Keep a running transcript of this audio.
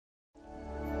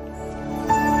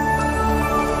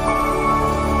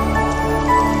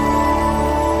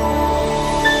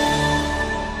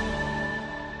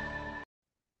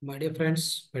dear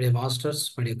friends, my dear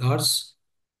masters, my dear gods,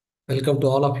 welcome to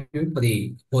all of you for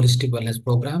the Holistic Wellness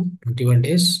Program, 21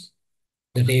 days,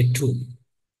 the day 2.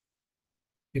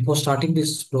 Before starting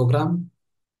this program,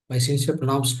 my sincere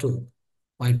pranams to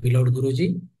my beloved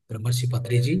Guruji, Brahmarshi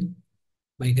Patriji,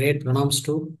 my great pranams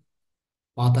to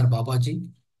Matar Babaji,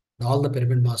 all the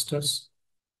pyramid masters,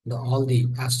 all the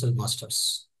astral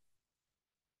masters.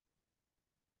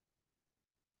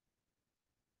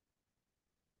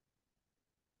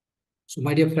 So,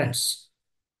 my dear friends,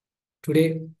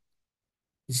 today,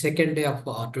 the second day of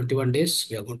 21 days,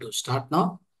 we are going to start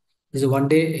now. This is one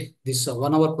day, this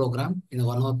 1 hour program. In the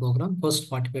 1 hour program, first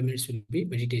 45 minutes will be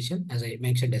meditation, as I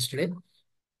mentioned yesterday.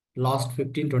 Last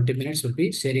 15-20 minutes will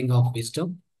be sharing of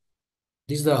wisdom.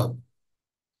 This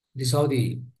is how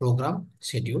the program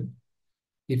schedule.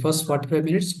 The first 45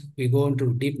 minutes, we go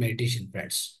into deep meditation,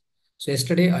 friends. So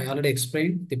yesterday, I already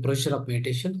explained the procedure of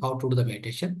meditation, how to do the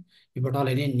meditation. If at all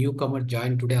any newcomer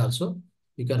join today also,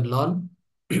 you can learn.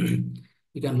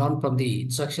 You can learn from the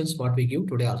instructions what we give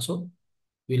today also.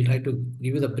 We'll try to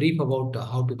give you the brief about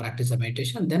how to practice the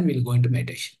meditation. Then we'll go into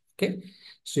meditation. Okay.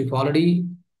 So if you already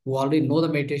know the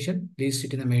meditation, please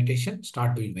sit in the meditation,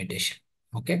 start doing meditation.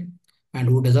 Okay. And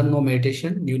who doesn't know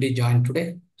meditation, newly joined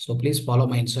today. So please follow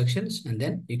my instructions and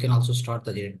then you can also start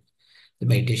the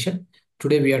meditation.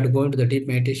 Today we are to go into the deep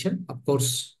meditation. Of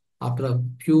course, after a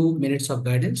few minutes of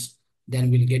guidance, then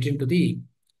we'll get into the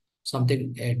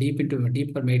something deep into a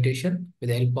deeper meditation with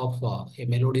the help of a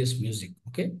melodious music.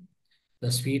 Okay.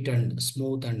 The sweet and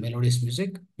smooth and melodious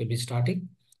music will be starting.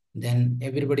 Then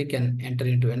everybody can enter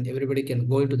into and everybody can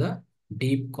go into the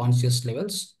deep conscious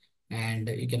levels and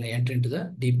you can enter into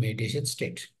the deep meditation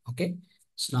state. Okay.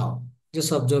 So now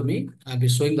just observe me. I'll be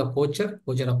showing the posture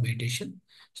of meditation.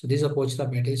 So this is a posture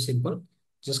of meditation, simple.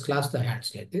 Just clasp the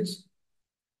hands like this.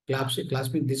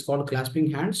 Clasping, this is called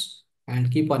clasping hands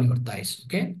and keep on your thighs.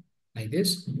 Okay. Like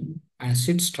this. And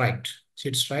sit straight.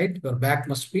 Sit straight. Your back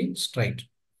must be straight.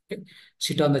 Okay.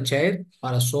 Sit on the chair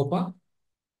or a sofa.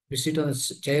 You sit on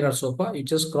the chair or sofa, you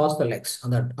just cross the legs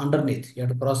on the underneath. You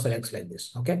have to cross the legs like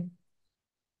this. Okay.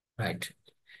 Right.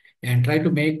 And try to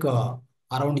make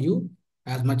around you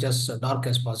as much as dark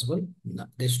as possible.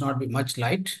 There should not be much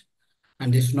light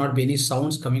and there should not be any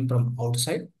sounds coming from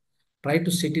outside. Try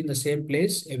to sit in the same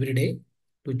place every day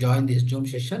to join this Zoom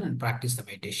session and practice the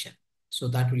meditation. So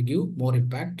that will give more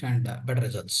impact and better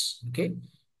results. Okay.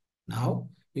 Now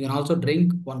you can also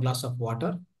drink 1 glass of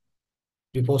water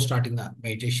before starting the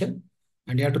meditation.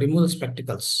 And you have to remove the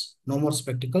spectacles. No more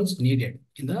spectacles needed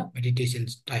in the meditation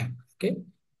time. Okay.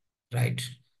 Right.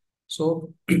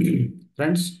 So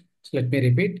friends, so let me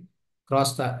repeat.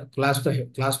 Clasp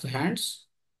the hands,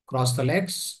 cross the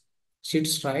legs, sit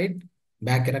straight,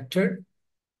 back erected.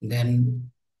 Then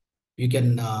you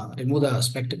can remove the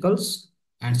spectacles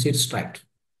and sit straight.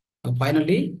 Now,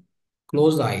 finally,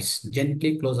 close the eyes.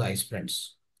 Gently close the eyes,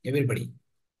 friends. Everybody,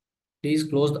 please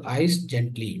close the eyes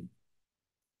gently.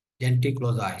 Gently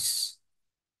close the eyes.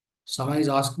 Someone is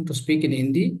asking to speak in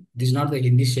Hindi. This is not the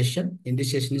Hindi session. Hindi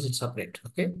session is separate.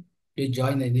 Okay. Please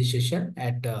join the Hindi session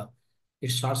at it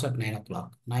starts at 9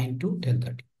 o'clock, 9 to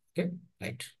 10:30. Okay.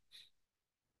 Right.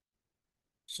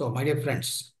 So, my dear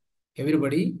friends,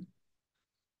 everybody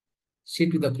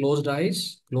sit with the closed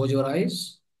eyes. Close your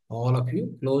eyes. All of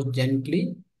you close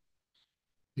gently.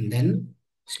 And then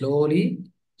slowly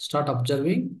start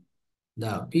observing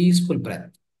the peaceful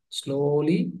breath.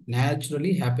 Slowly,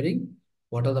 naturally happening.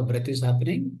 Whatever the breath is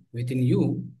happening within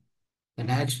you, the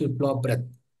natural flow of breath.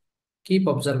 Keep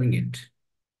observing it.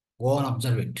 Go on,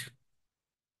 observe it.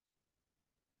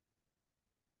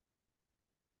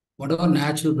 Whatever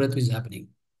natural breath is happening.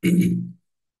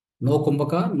 No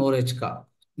kumbhaka, no rechka.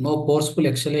 No forceful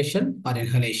exhalation or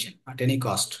inhalation at any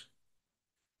cost.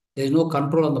 There is no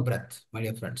control on the breath, my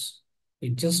dear friends.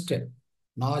 It's just a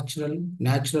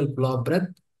natural flow of breath.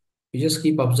 You just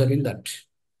keep observing that.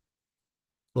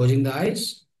 Closing the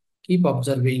eyes, keep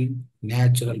observing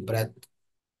natural breath,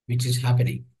 which is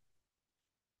happening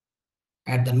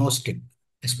at the nose tip,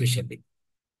 especially.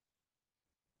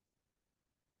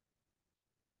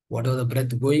 Whatever the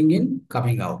breath going in,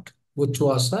 coming out.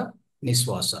 Uchvasa,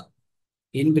 Nisvasa.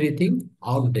 In breathing,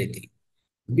 out breathing.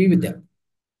 Be with them.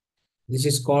 This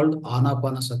is called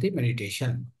Anapanasati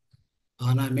meditation.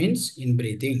 Ana means in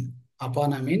breathing.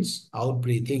 Apana means out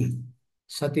breathing.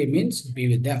 Sati means be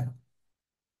with them.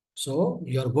 So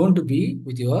you are going to be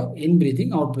with your in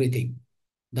breathing, out breathing.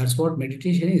 That's what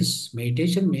meditation is.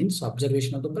 Meditation means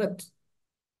observation of the breath.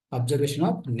 Observation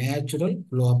of natural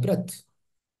flow of breath.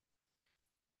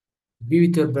 Be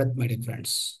with your breath, my dear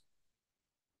friends.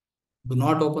 Do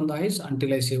not open the eyes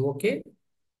until I say okay.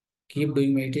 Keep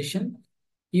doing meditation.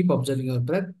 Keep observing your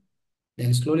breath.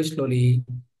 Then slowly, slowly,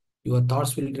 your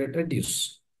thoughts will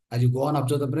reduce. As you go on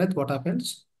observe the breath, what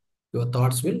happens? Your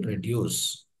thoughts will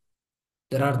reduce.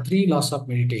 There are three laws of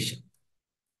meditation.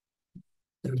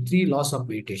 There are three laws of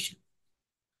meditation.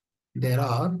 There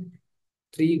are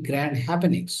three grand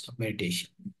happenings of meditation.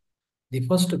 The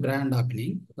first grand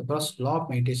happening, the first law of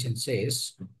meditation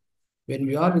says, when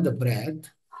you are with the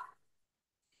breath,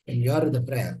 when you are with the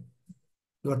breath,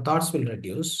 your thoughts will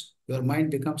reduce, your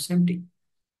mind becomes empty.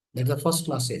 That's the first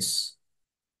law says.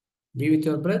 Be with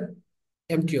your breath,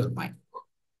 empty your mind.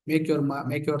 Make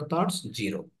your thoughts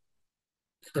zero.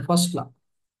 The first law.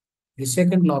 The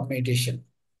second law of meditation.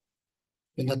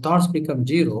 When the thoughts become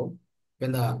zero,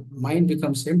 when the mind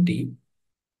becomes empty,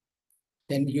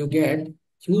 then you get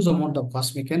huge amount of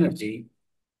cosmic energy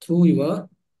through your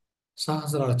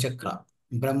Sahasrara chakra,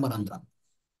 Brahmarandra.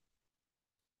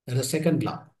 That's the second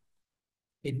law.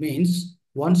 It means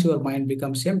once your mind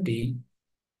becomes empty,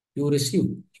 you receive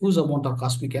huge amount of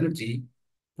cosmic energy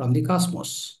from the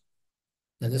cosmos.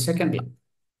 That's the second law.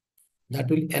 That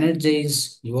will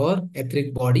energize your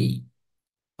etheric body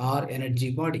or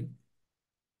energy body,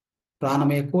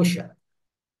 pranamaya kosha.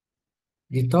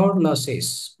 The third law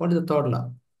says, what is the third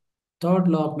law? Third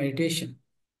law of meditation.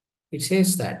 It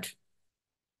says that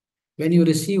when you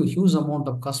receive huge amount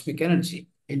of cosmic energy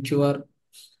into your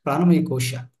pranamaya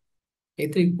kosha,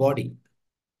 etheric body,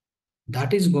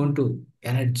 that is going to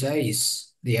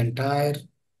energize the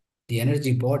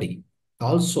energy body.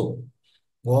 Also,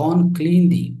 go on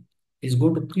clean is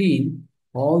going to clean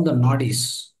all the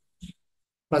nadis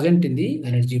present in the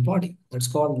energy body. That's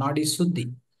called nadi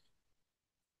suddhi.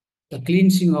 The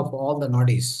cleansing of all the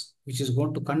nadis, which is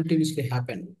going to continuously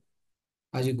happen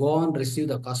as you go on receive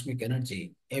the cosmic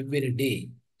energy every day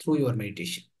through your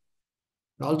meditation,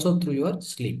 also through your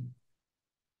sleep,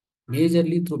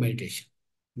 majorly through meditation,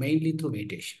 mainly through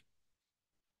meditation.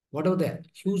 Whatever the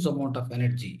huge amount of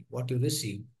energy, what you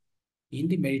receive in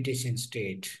the meditation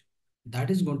state, that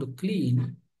is going to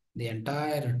clean the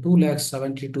entire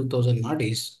 272,000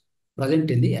 nadis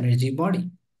present in the energy body.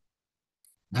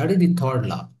 That is the third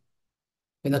law.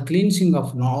 When the cleansing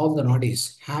of all the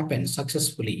nadis happens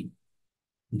successfully,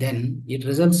 then it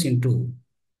results into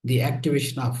the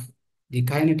activation of the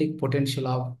kinetic potential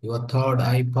of your third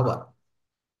eye power.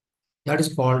 That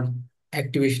is called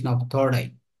activation of third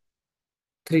eye,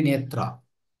 trinetra,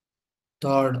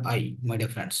 third eye, my dear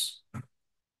friends.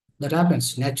 That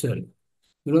happens naturally.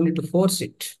 You don't need to force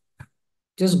it.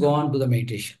 Just go on to the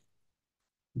meditation.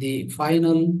 The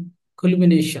final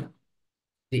culmination,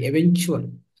 the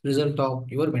eventual result of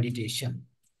your meditation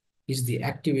is the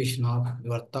activation of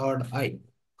your third eye.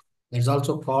 That's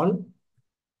also called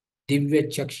Divya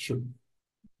Chakshu.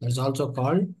 That's also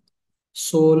called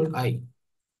soul eye.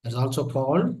 That's also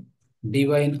called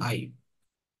divine eye.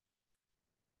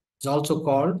 It's also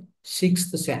called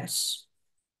sixth sense.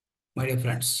 My dear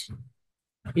friends,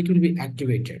 it will be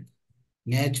activated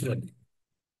naturally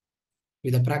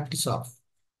with the practice of,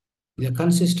 with a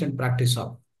consistent practice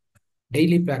of,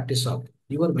 daily practice of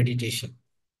your meditation.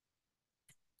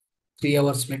 3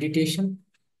 hours meditation,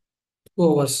 2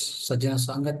 hours sajjana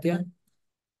sangatya,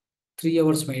 3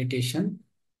 hours meditation,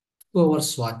 2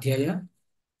 hours swadhyaya,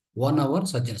 1 hour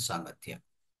sajjana sangatya.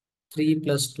 3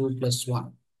 plus 2 plus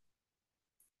 1.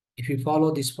 If you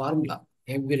follow this formula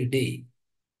every day,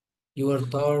 your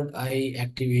third eye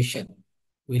activation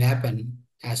will happen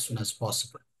as soon as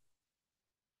possible.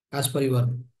 As per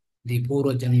the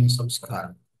Purva Janma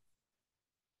Samskar,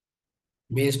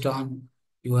 based on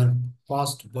your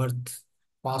past birth,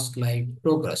 past life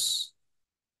progress,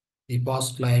 the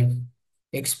past life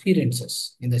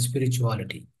experiences in the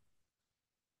spirituality.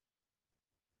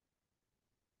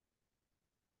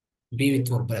 Be with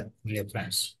your breath, my dear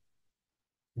friends.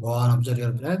 Go on, observe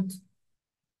your breath.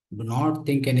 Do not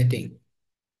think anything.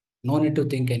 No need to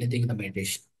think anything in the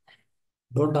meditation.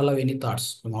 Don't allow any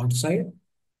thoughts from outside.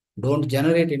 Don't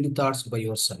generate any thoughts by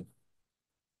yourself.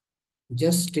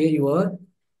 Just stay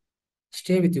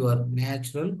with your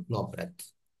natural flow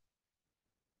breath.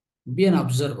 Be an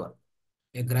observer,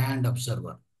 a grand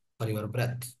observer for your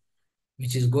breath,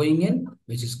 which is going in,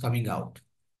 which is coming out.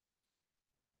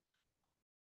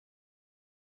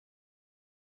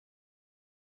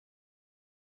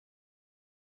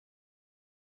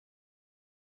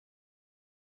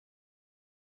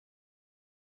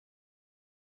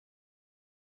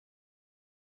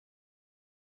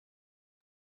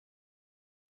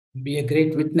 Be a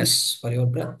great witness for your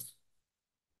breath.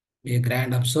 Be a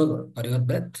grand observer for your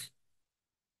breath.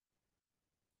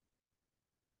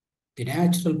 The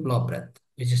natural flow breath,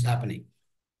 which is happening.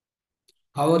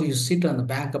 However, you sit on the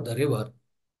bank of the river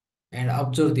and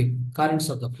observe the currents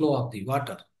of the flow of the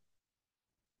water,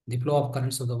 the flow of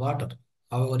currents of the water,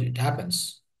 however it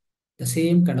happens. The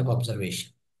same kind of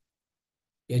observation.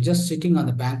 You're just sitting on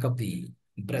the bank of the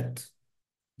breath.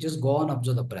 Just go on,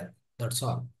 observe the breath. That's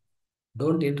all.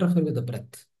 Don't interfere with the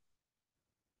breath.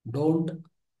 Don't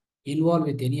involve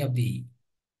with any of the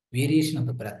variation of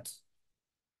the breath.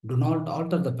 Do not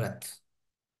alter the breath.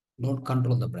 Don't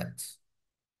control the breath.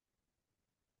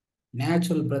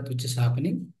 Natural breath which is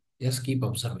happening, just keep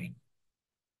observing.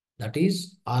 That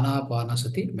is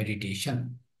Anapanasati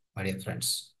meditation, my dear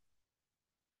friends.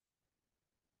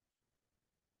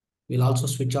 We'll also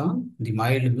switch on the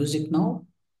mild music now.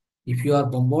 If you are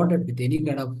bombarded with any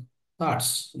kind of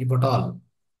thoughts, if at all,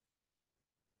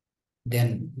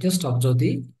 then just observe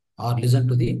the or listen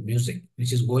to the music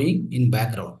which is going in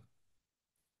background.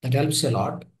 That helps a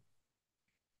lot.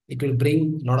 It will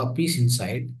bring a lot of peace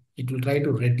inside. It will try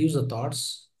to reduce the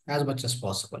thoughts as much as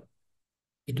possible.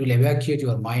 It will evacuate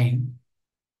your mind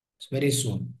very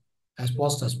soon, as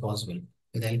fast as possible,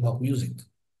 with the help of music.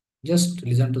 Just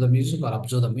listen to the music or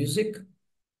observe the music.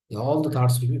 All the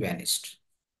thoughts will be vanished.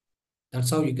 That's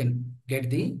how you can get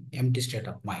the empty state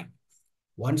of mind.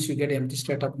 Once you get empty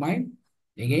state of mind,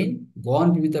 again go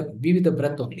on be with the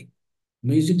breath only.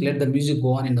 Music, let the music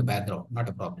go on in the background, not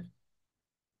a problem.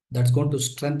 That's going to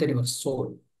strengthen your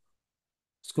soul.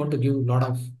 It's going to give a lot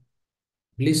of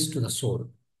bliss to the soul.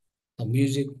 The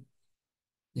music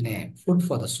in a food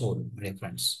for the soul, my dear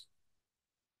friends.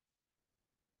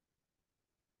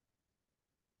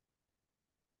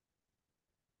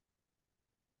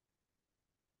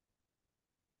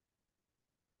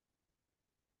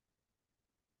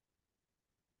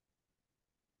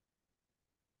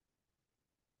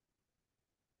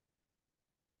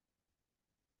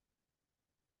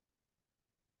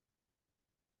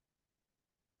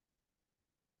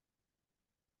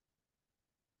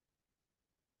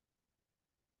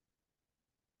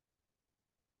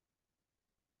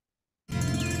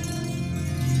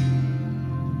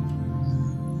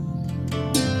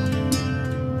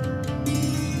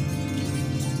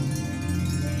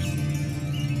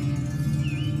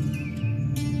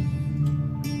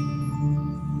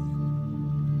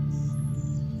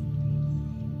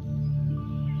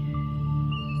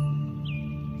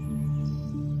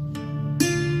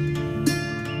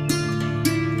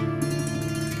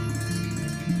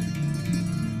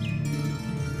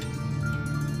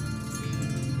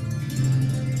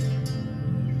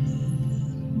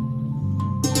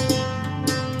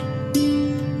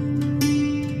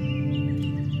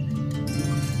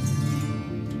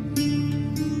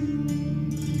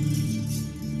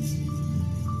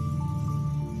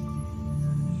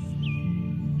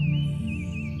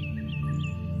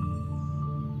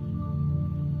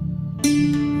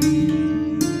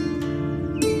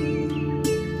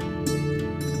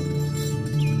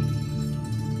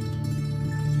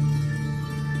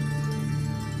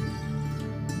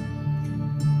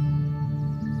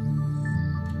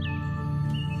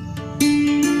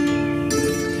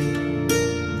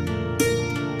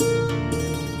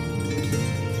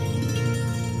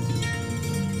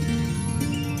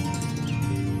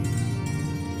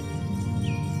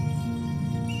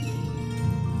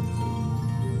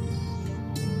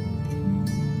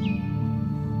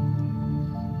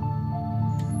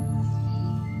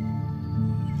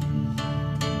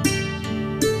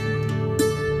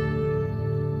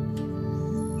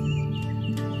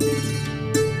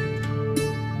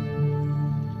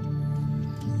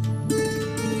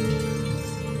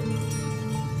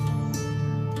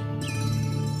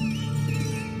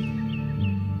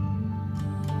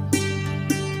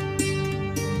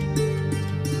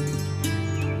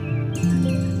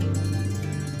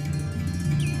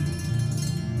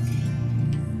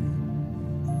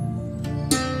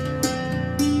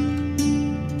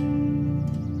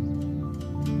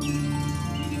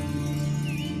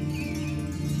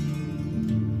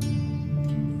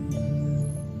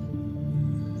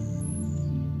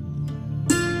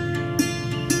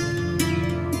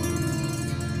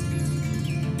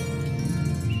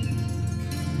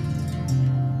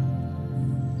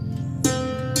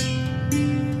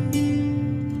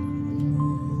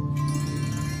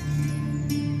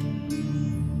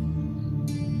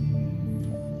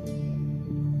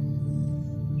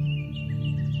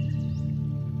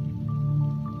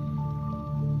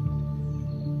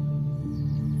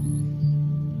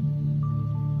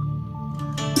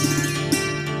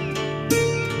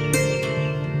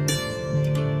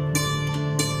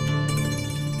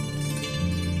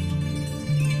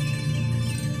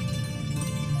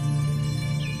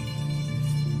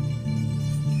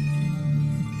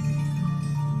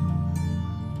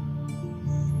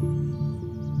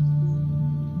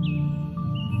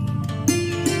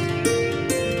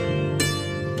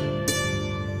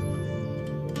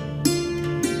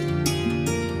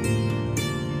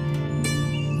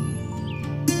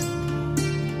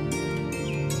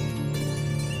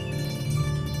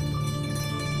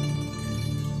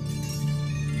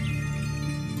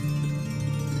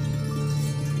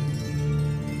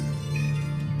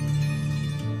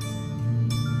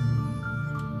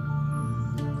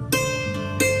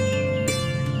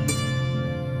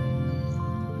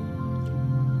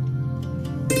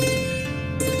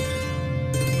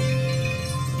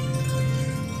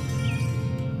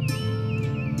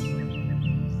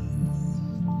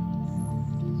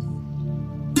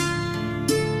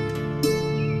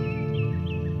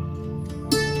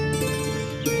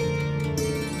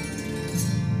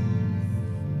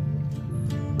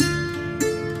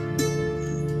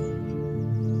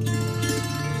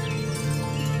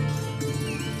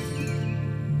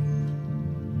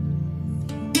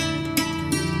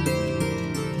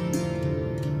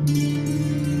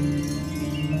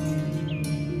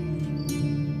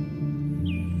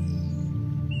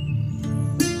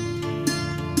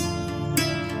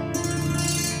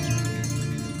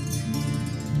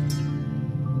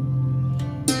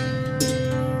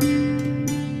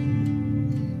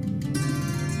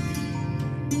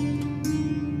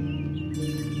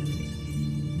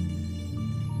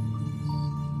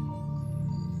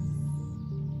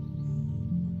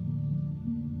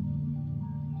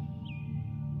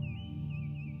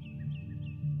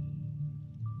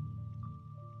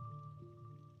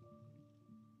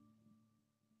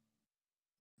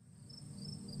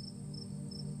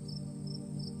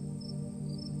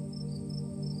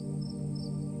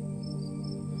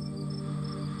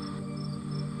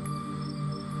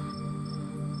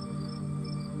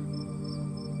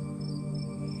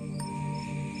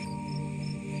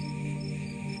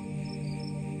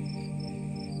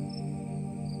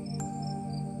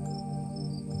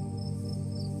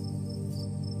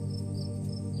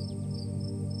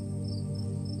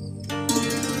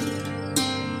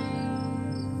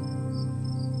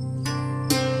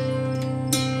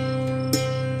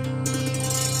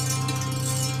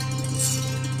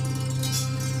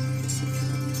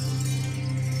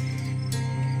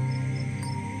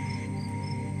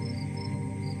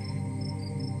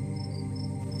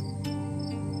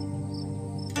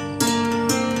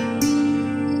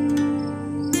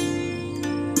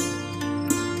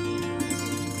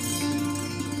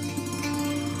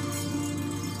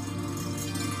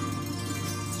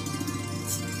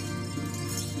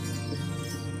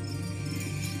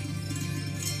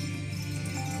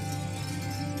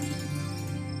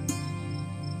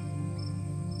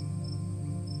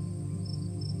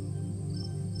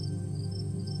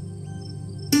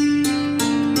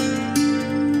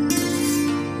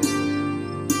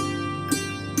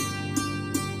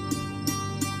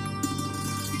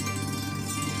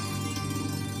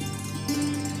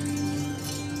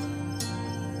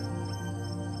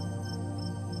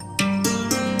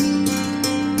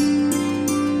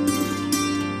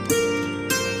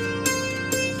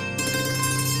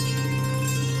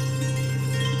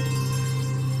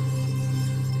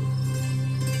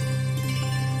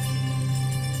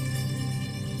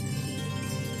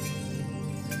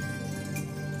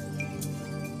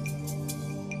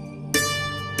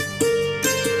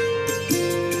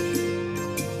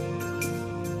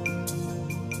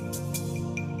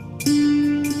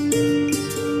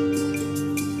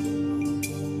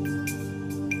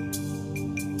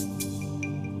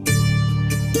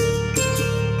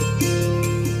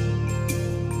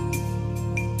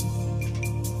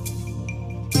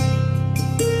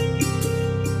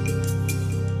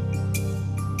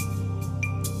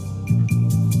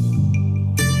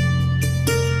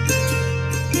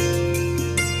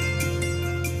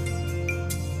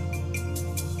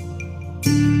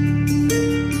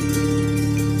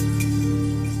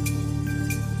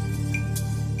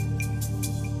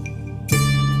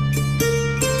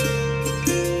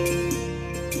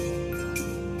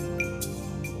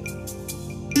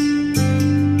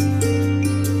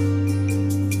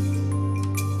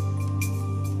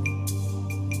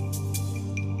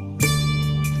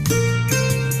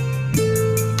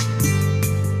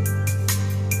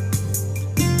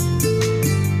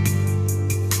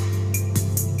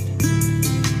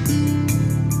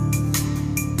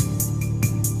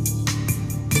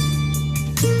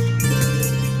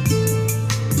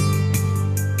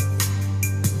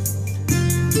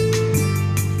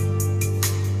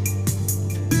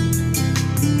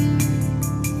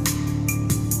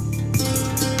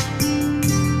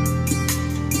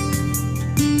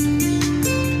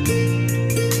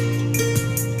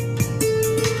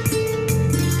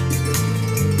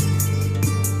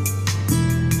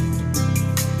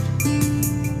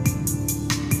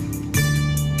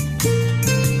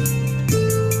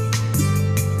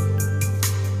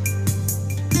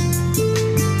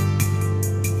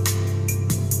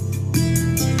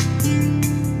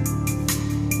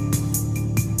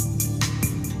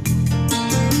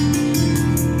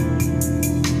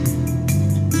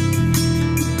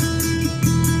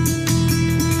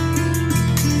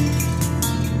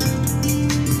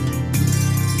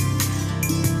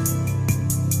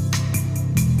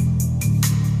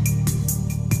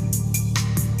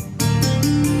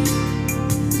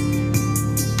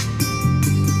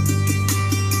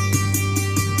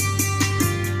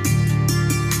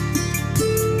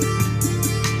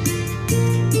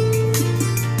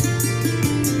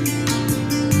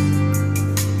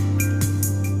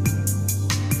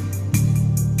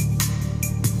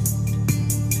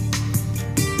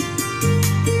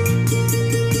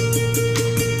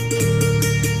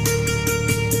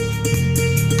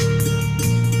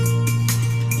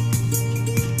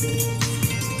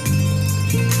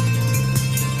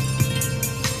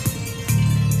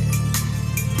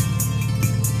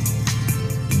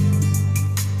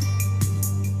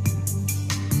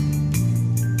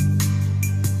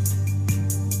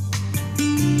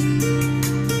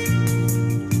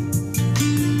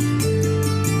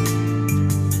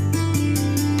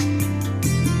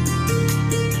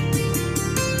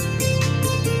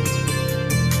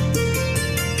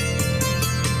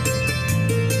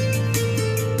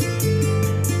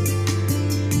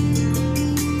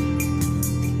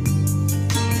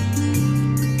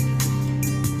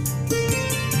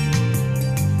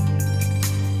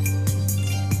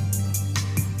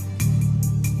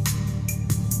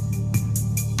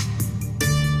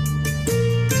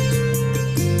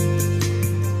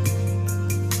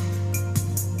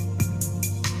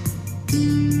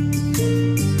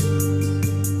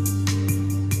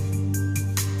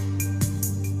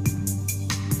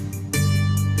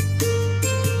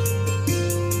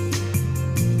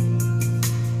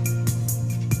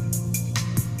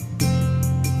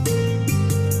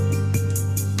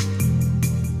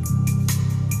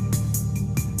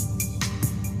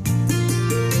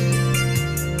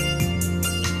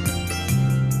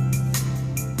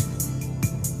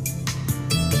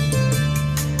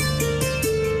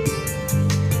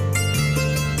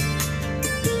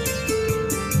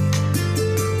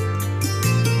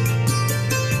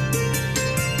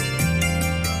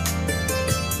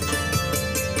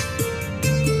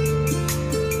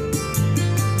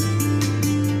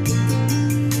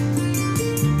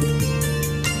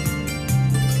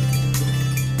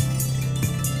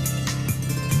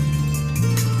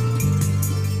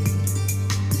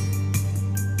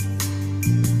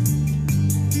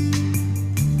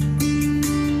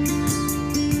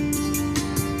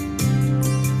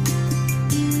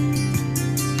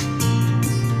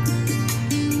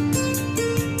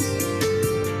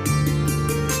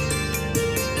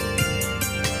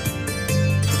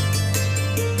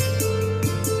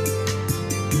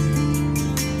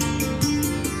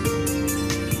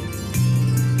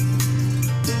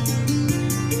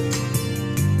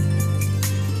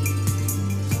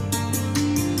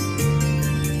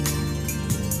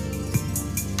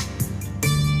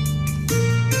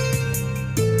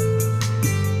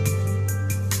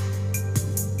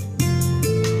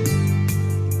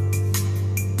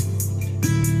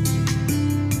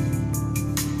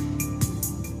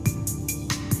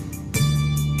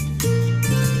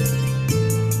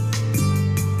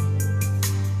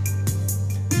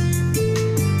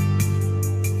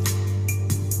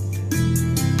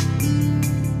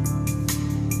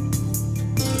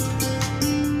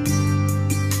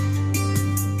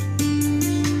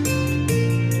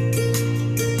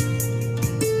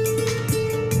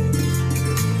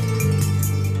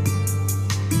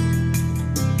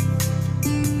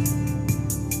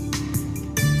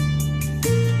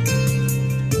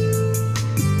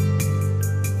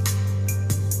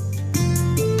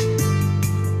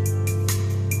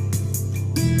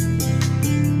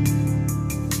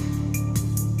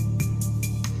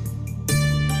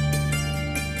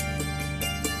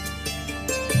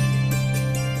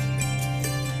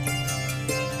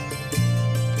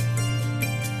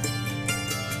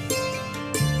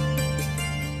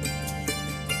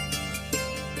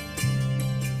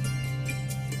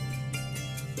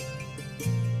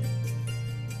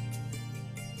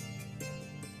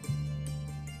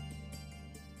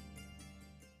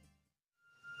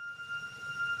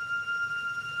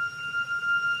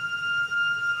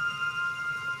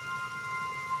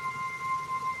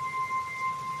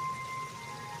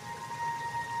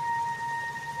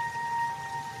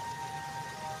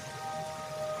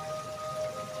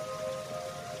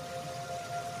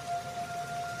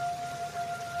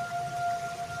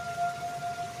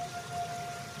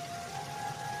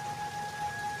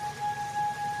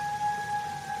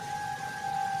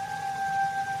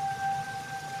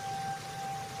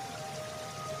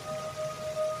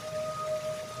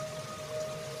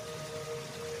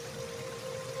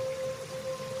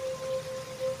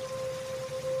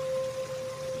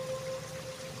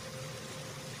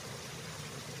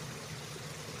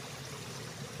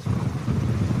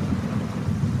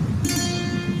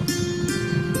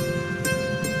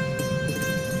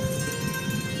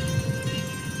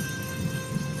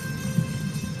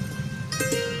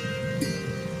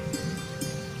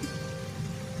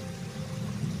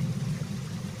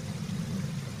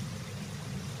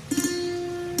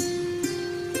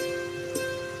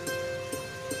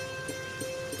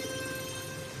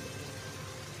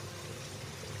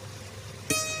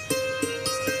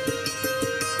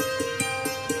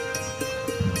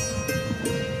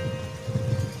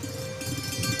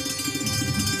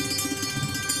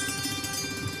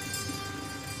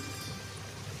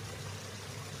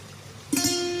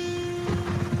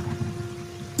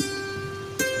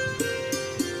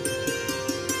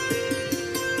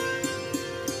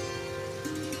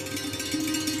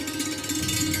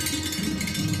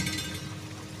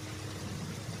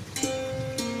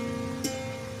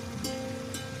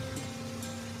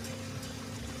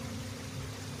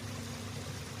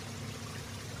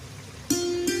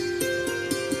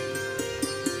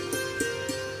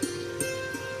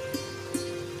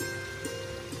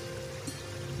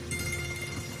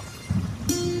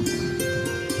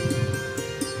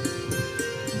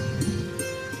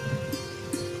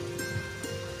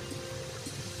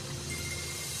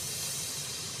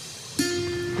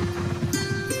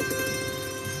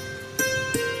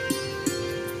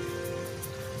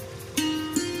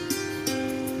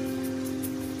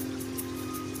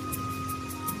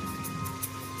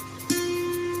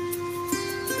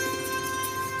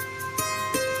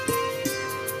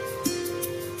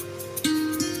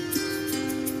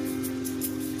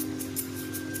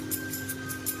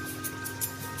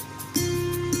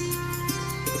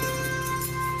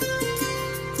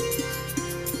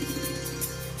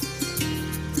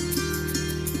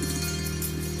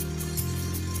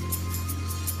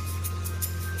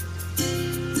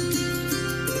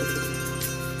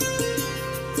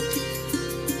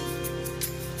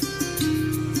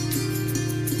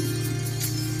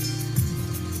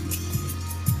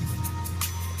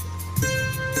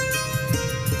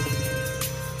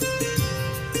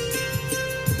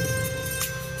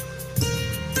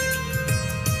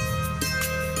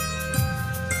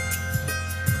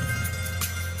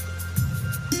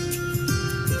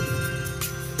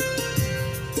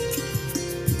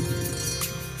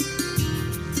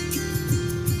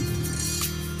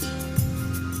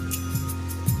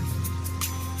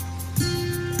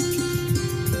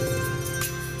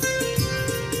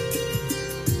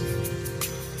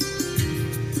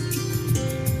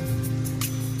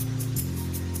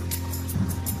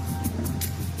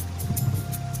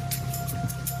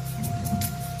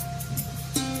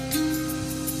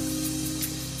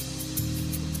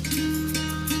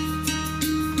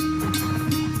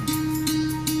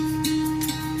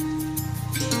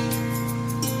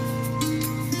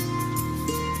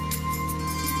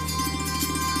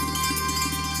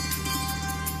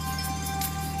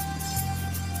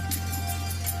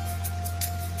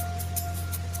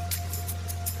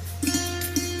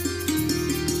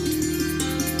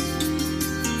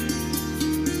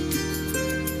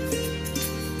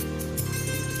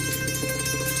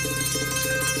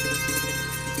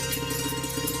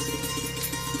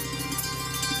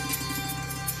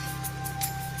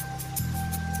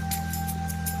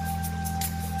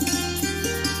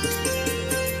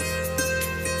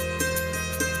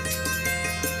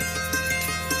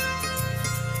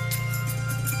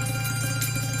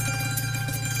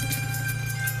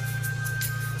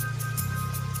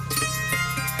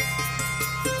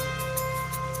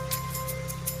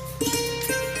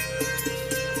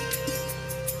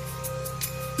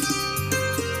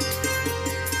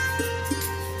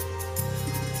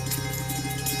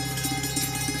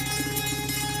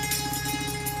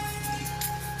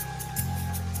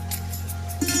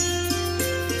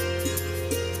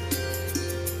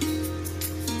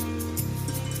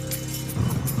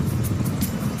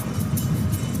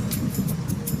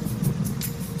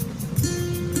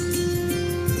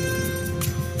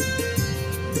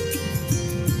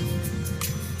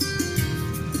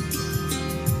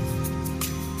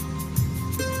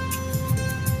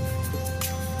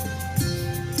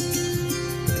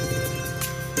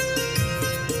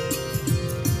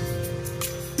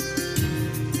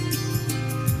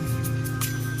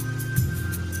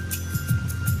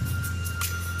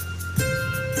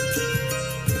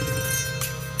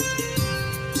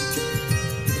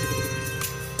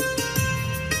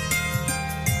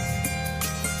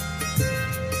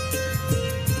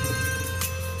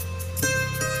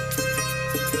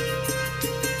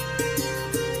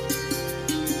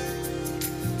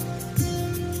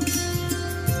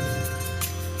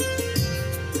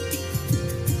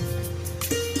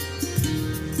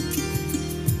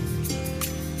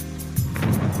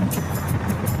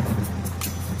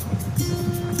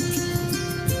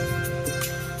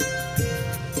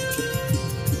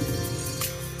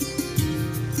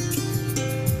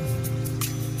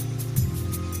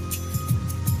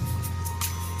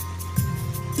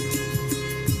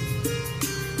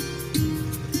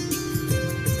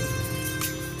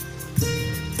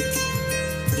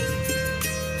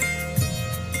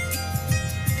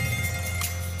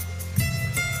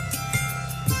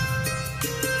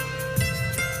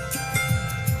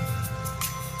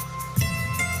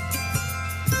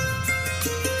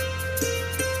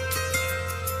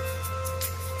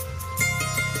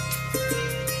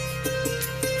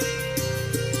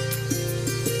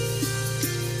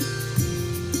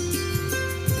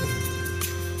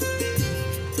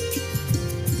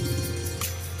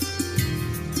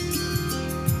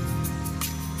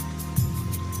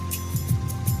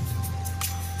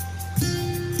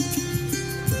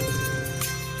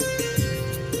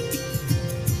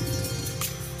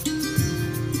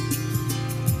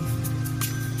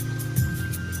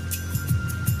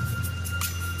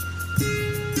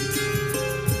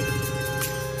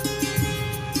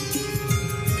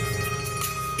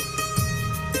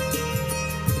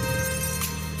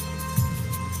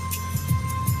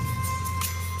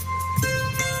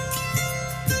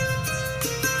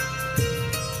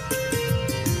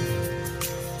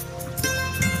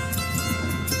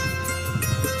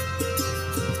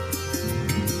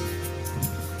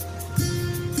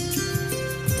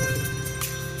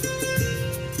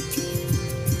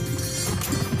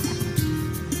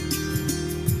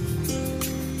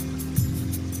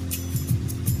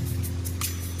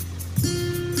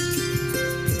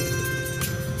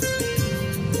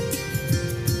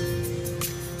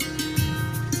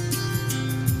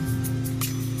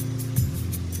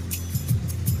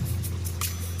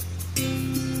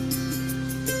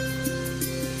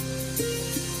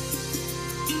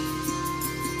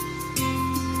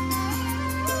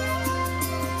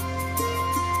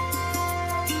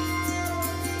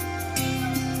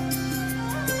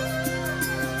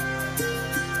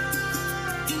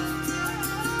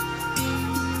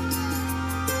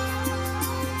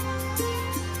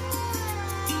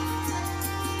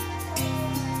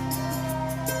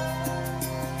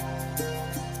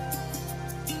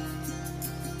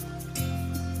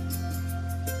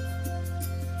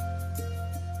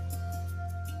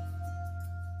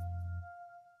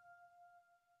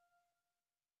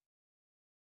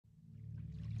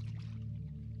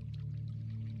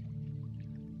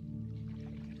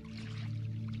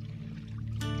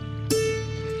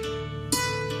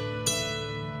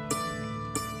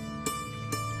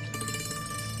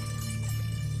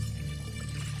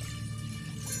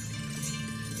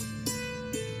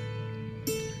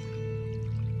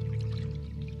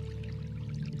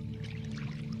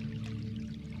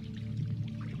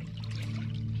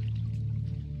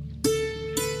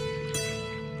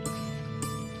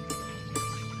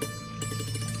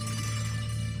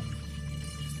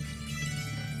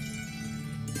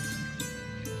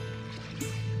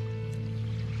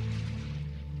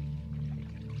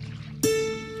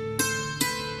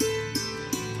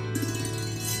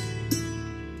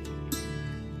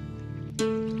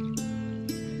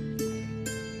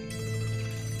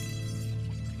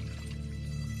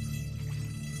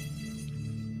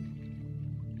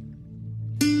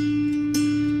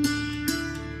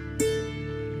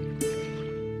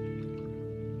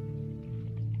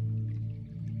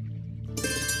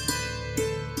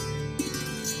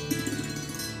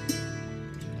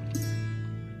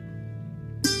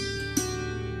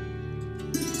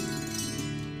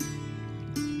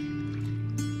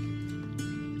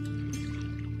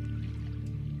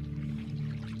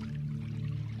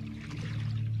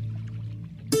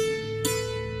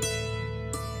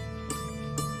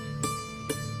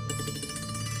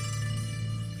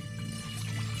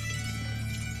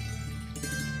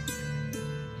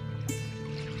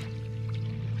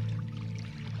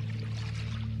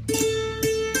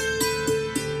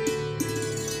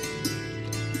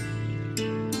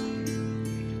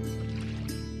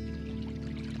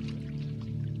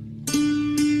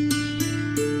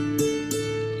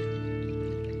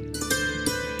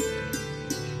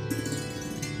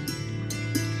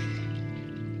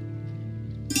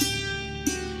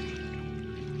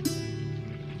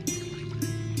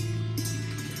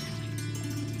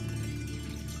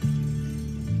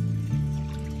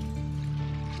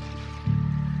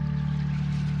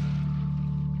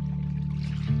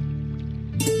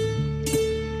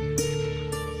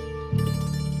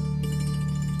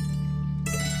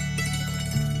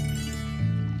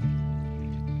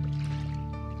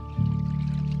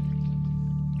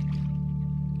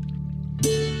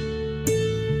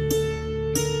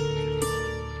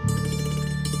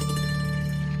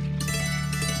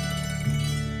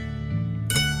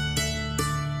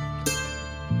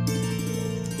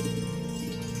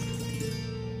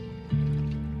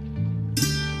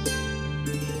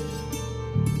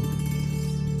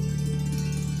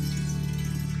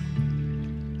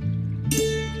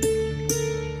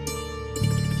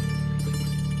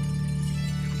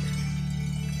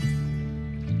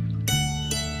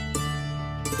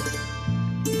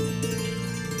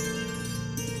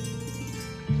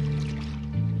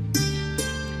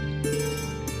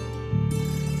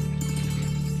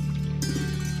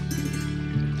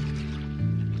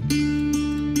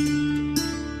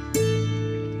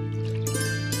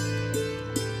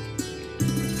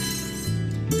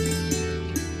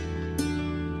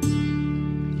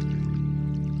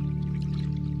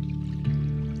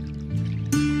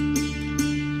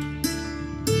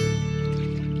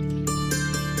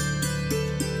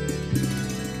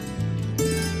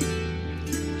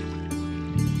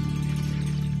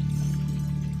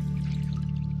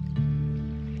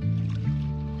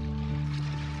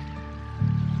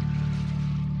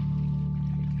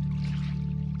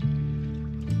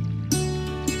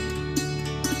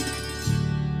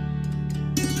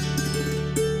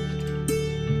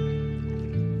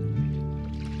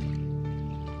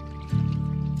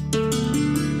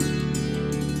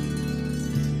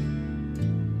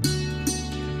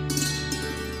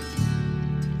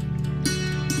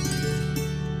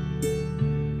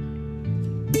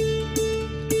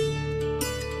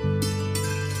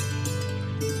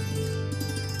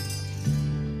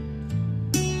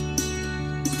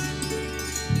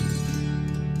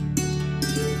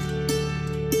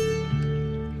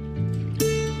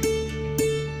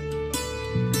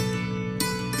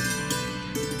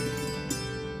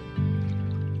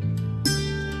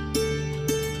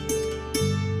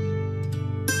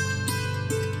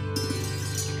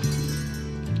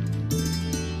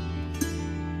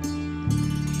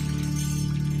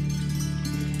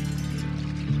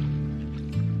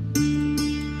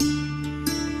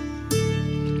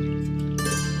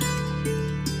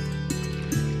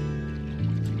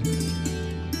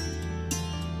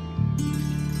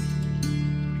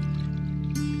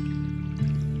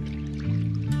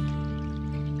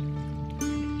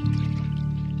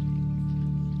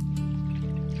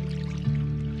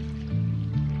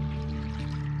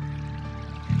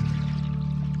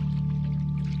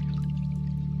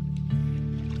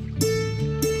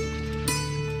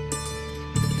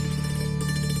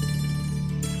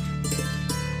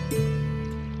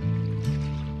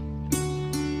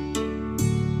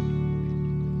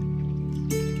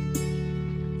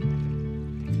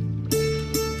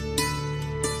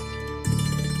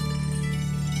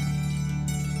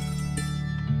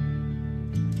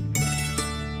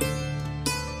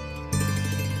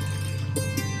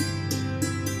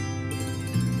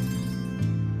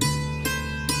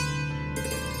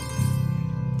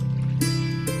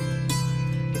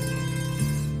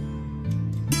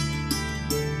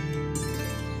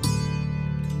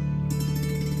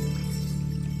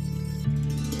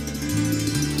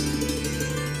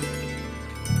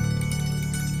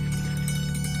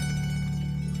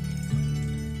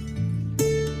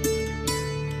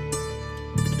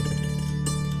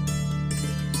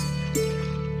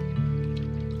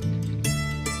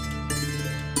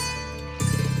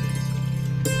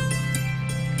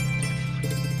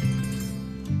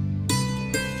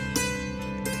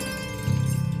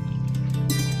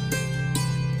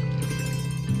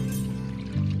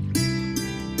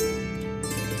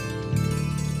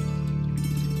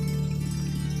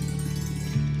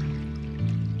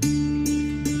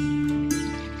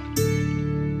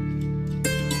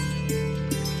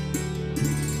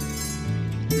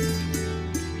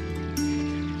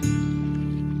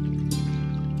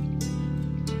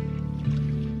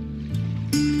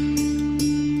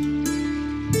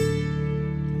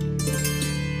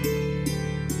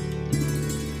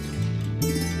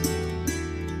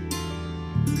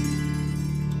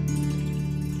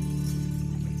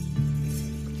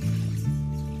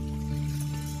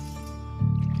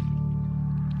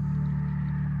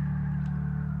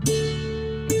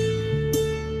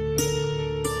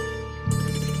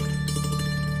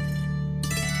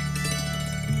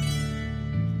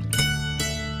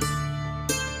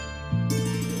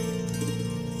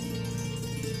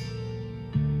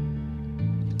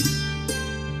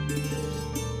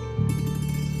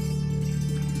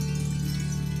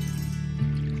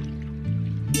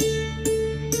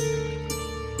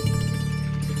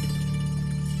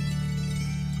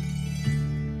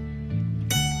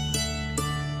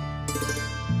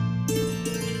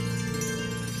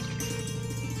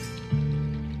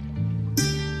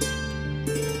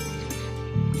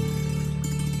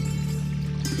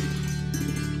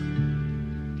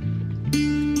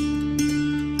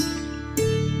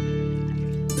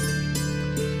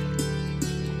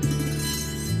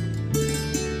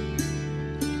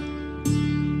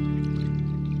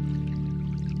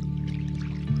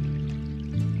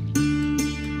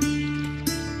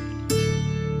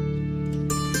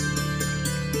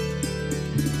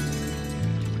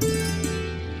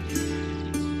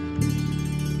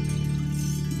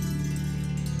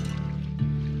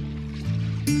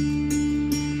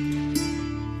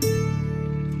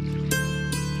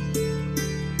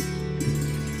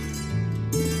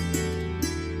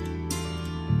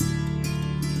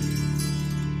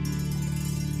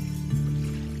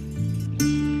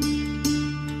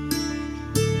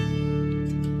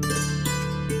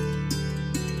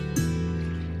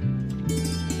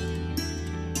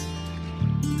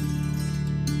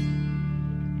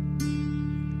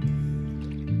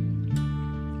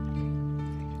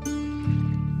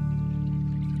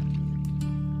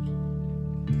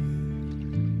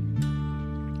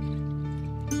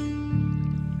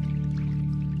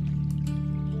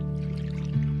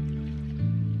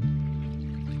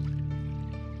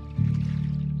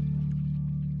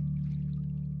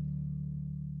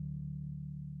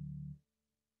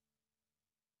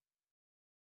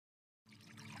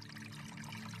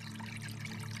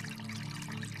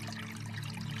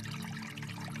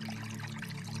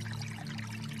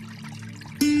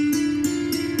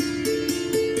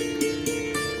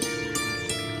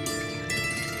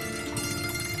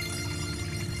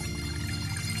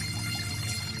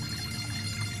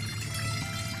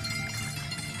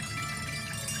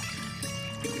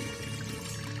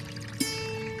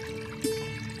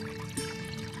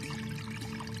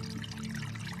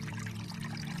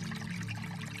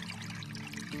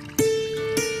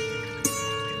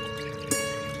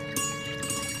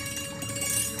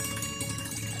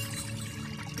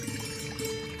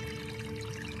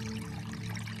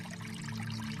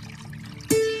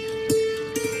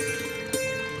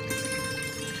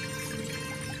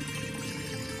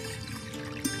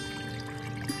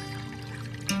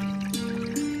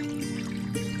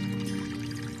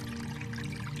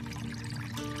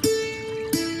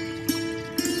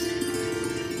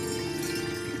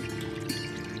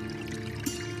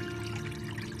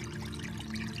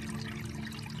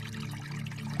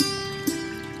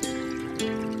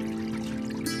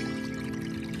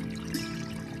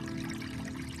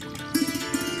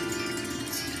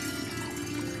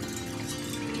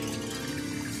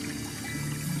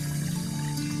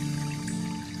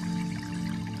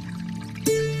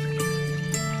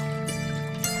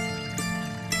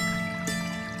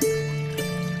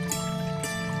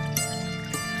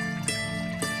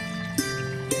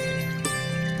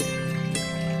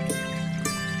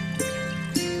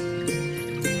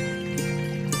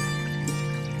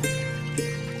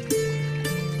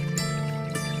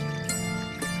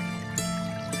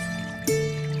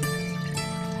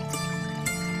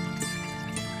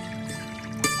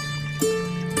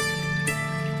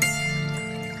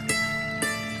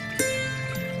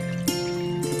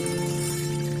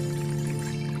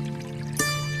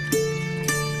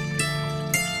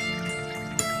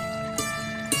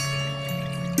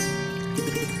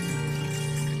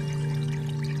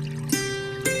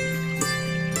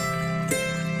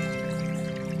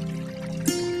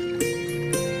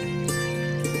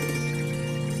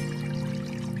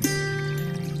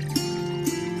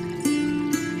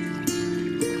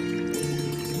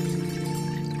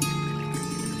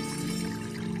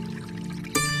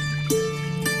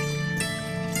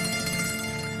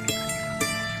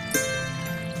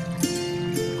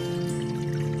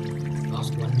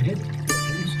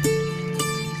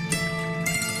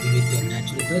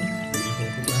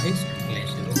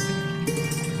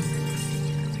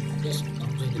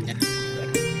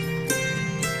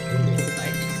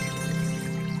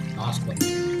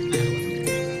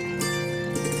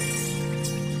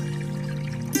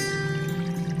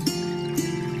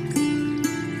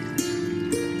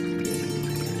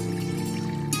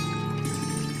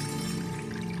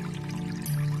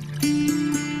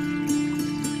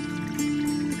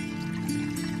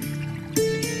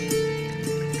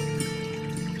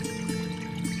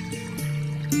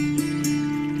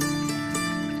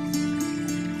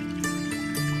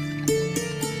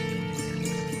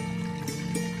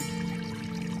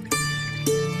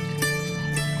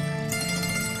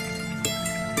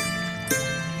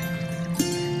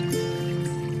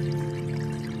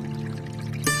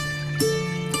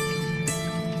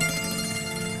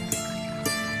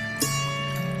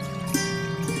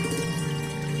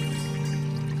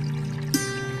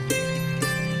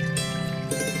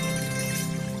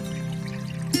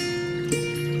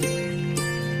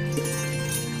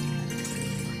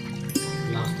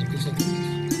 Last 30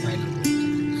 seconds, final 20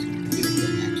 seconds. Give it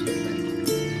your natural breath.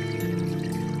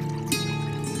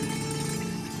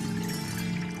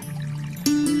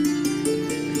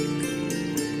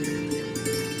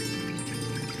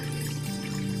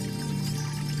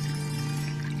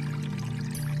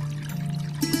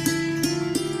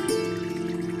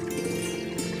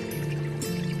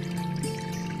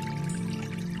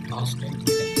 Last 10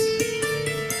 seconds.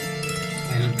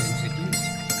 Final 10 seconds.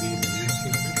 Give it a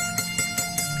natural breath.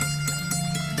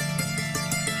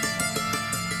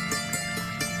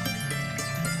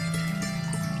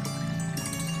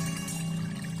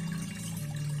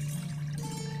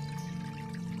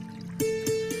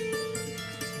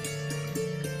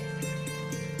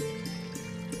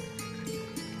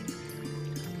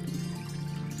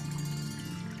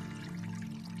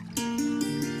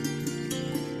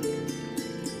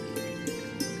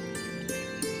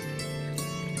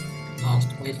 Last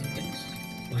 5 seconds.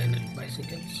 Final 5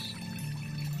 seconds.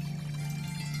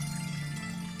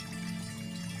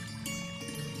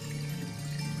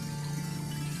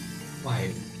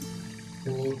 5,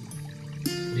 4,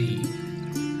 3,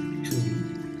 2,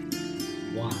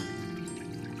 1,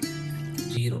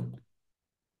 0.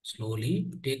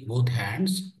 Slowly take both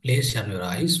hands, place on your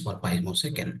eyes for 5 more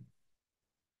seconds.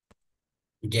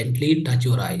 Gently touch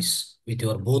your eyes with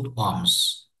your both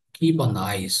palms. Keep on the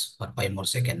eyes for 5 more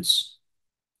seconds.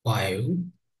 5,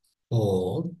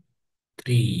 4,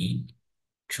 3,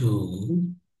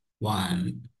 2,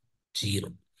 1,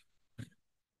 0.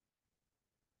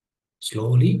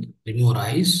 Slowly remove your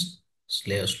eyes.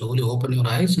 Slowly open your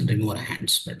eyes and remove your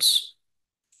hands. Spreads.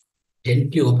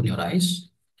 Gently open your eyes.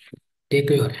 Take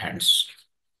your hands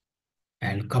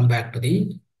and come back to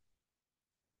the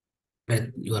breath,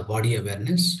 your body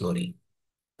awareness slowly.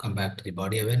 Come back to the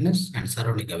body awareness and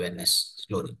surrounding awareness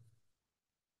slowly.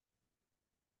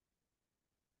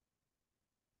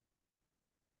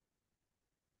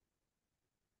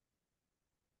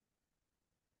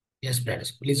 Yes,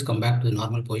 friends, please come back to the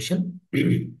normal position.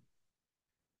 Come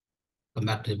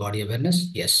back to the body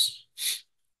awareness. Yes.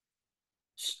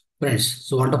 Friends,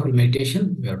 so wonderful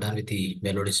meditation. We have done with the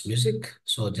melodious music.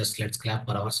 So just let's clap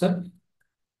for ourselves.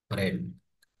 For a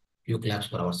few claps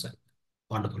for ourselves.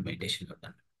 Wonderful meditation we have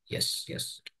done. Yes,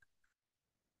 yes.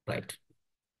 Right.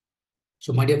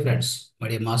 So my dear friends, my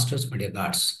dear masters, my dear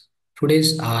gods,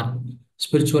 today's our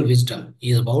spiritual wisdom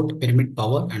is about pyramid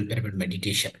power and pyramid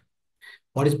meditation.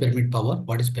 What is pyramid power?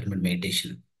 What is pyramid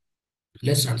meditation?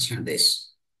 Let's understand this.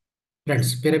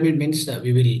 Friends, pyramid means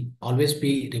we will always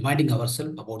be reminding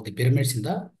ourselves about the pyramids in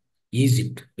the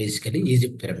Egypt, basically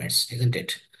Egypt pyramids, isn't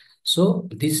it? So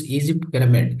this Egypt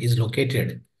pyramid is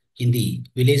located in the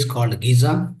village called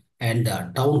Giza and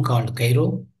the town called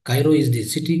Cairo. Cairo is the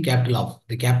city capital of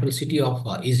the capital city of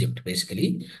Egypt,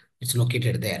 basically. It's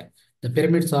located there. The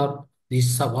pyramids are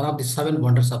this one of the seven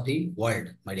wonders of the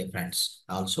world, my dear friends.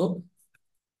 Also,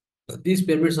 these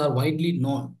pyramids are widely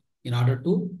known in order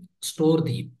to store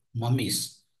the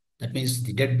mummies. That means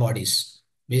the dead bodies,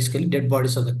 basically dead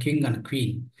bodies of the king and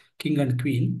queen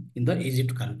in the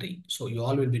Egypt country. So you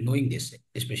all will be knowing this,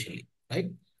 especially,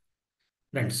 right?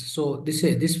 Friends, so this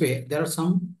way, there are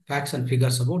some facts and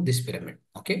figures about this pyramid.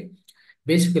 Okay.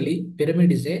 Basically,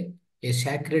 pyramid is a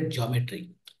sacred geometry.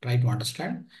 Try to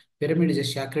understand. Pyramid is a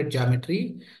sacred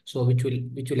geometry, so which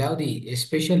will have the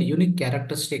special unique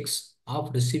characteristics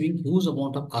of receiving huge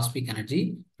amount of cosmic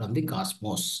energy from the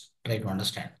cosmos. Try to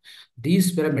understand.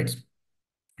 These pyramids,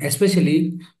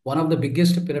 especially one of the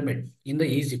biggest pyramid in the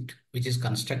Egypt, which is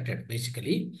constructed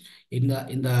basically in the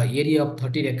area of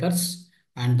 13 acres,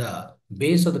 and the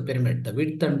base of the pyramid, the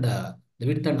width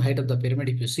and height of the pyramid,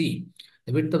 if you see,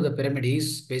 the width of the pyramid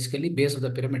is basically base of the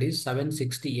pyramid is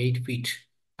 768 feet,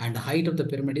 and the height of the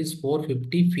pyramid is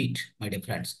 450 feet, my dear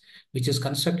friends, which is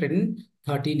constructed in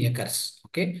 13 acres.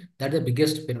 Okay, that's the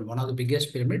biggest pyramid, one of the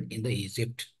biggest pyramid in the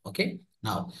Egypt. Okay,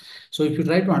 now, so if you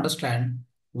try to understand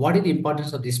what is the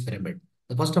importance of this pyramid?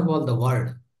 The first of all, the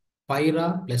word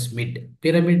pyra plus mid.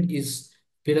 Pyramid is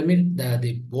pyramid,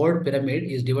 the word pyramid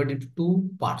is divided into two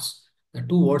parts. The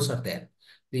two words are there.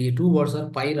 The two words are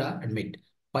pyra and mid.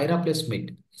 Pyra plus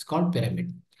mid is called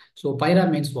pyramid. So pyra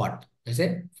means what? They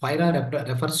say pyra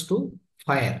refers to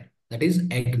fire. That is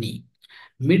Agni.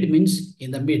 Mid means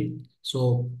in the mid.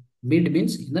 So mid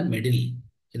means in the middle,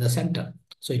 in the center.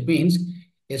 So it means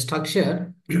a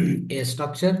structure, a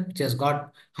structure which has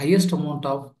got highest amount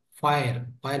of fire.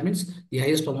 Fire means the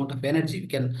highest amount of energy. We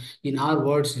can, in our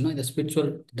words, in the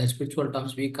spiritual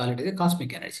terms, we call it as a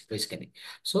cosmic energy, basically.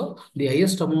 So the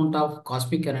highest amount of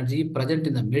cosmic energy present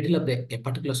in the middle of a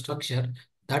particular structure,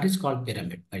 that is called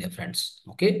pyramid, my dear friends.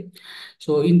 Okay.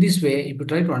 So in this way, if you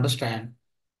try to understand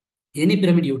any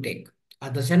pyramid you take,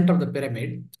 at the center of the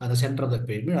pyramid, or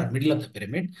middle of the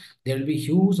pyramid, there will be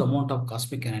huge amount of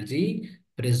cosmic energy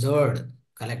preserved,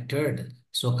 collected.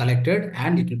 So collected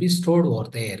and it will be stored over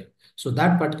there. So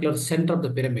that particular center of the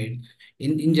pyramid,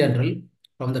 in general,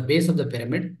 from the base of the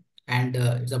pyramid, and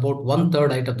it's about one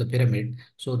third height of the pyramid.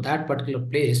 So that particular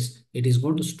place, it is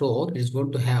going to store, it is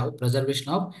going to have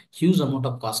preservation of huge amount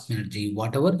of cosmic energy,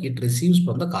 whatever it receives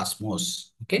from the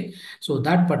cosmos. Okay. So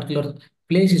that particular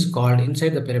place is called,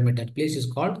 inside the pyramid, that place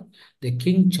is called the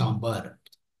king chamber.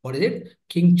 What is it?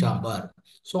 King chamber.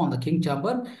 So on the king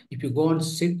chamber, if you go and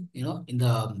sit, in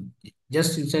the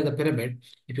just inside the pyramid,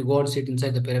 if you go and sit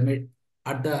inside the pyramid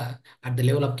at the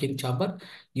level of king chamber,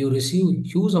 you receive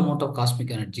huge amount of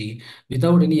cosmic energy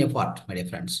without any effort, my dear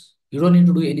friends. You don't need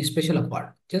to do any special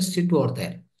effort. Just sit over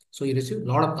there. So you receive a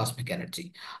lot of cosmic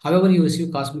energy. However, you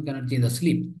receive cosmic energy in the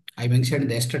sleep. I mentioned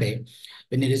yesterday,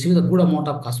 when you receive the good amount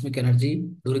of cosmic energy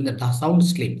during the sound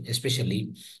sleep,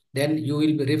 especially, then you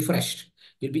will be refreshed.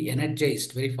 You'll be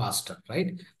energized very faster,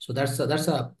 right? So that's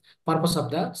a purpose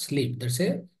of the sleep. That's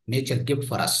a nature gift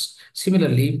for us.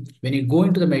 Similarly, when you go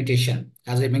into the meditation,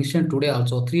 as I mentioned today,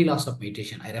 also three laws of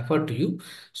meditation, I referred to you.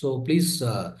 So please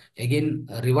again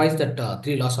revise that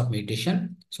three laws of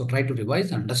meditation. So try to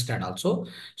revise and understand also.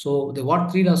 So the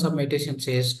what three laws of meditation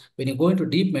says, when you go into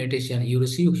deep meditation, you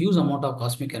receive huge amount of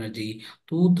cosmic energy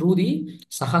through the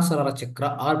Sahasrara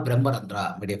chakra or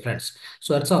Brahmarandra, my dear friends.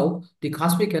 So that's how the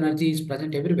cosmic energy is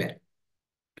present everywhere.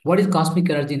 What is cosmic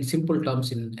energy in simple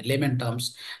terms, in layman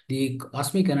terms? The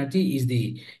cosmic energy is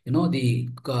the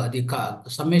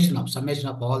summation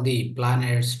of all the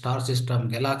planets, star system,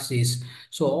 galaxies.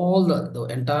 So all the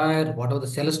entire, whatever the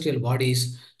celestial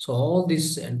bodies. So all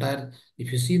this entire,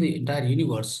 if you see the entire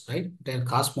universe, right, entire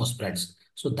cosmos spreads.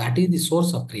 So that is the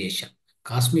source of creation.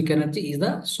 Cosmic energy is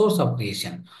the source of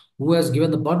creation. Who has given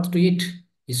the birth to it?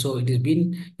 So it has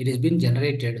been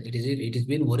generated, it is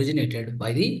been originated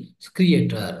by the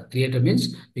creator. Creator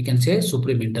means we can say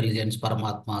supreme intelligence,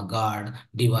 Paramatma, God,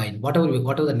 divine, whatever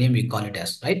the name we call it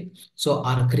as, right? So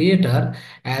our creator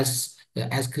has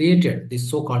created this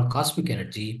so-called cosmic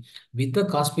energy. With the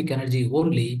cosmic energy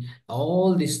only,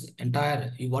 all this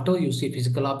entire, whatever you see,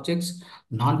 physical objects,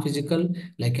 non-physical,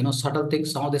 like subtle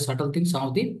things, some of the subtle things, some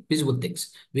of the visible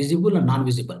things, visible and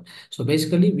non-visible. So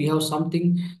basically we have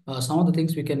something, some of the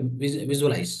things we can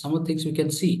visualize, some of the things we can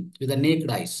see with the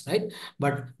naked eyes, right?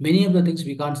 But many of the things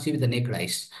we can't see with the naked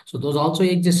eyes. So those also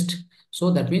exist. So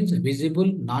that means visible,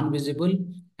 non-visible,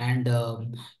 and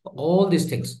all these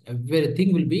things,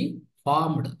 everything will be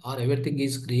formed, or everything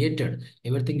is created,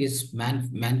 everything is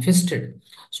manifested.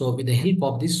 So with the help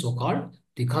of this so-called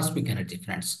the cosmic energy,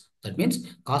 friends. That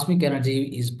means cosmic energy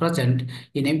is present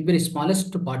in every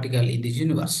smallest particle in this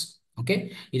universe.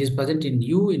 Okay, it is present in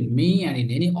you, in me, and in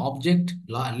any object,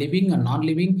 living and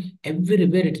non-living,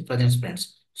 everywhere it is present,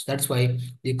 friends. So that's why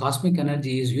the cosmic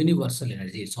energy is universal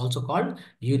energy. It's also called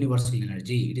universal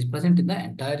energy. It is present in the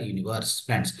entire universe,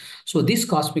 friends. So this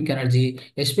cosmic energy,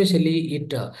 especially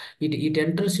it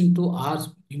enters into our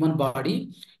human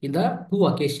body in the two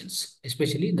occasions,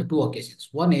 especially in the two occasions.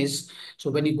 One is,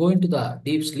 so when you go into the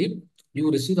deep sleep,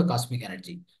 you receive the cosmic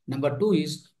energy. Number two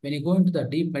is, when you go into the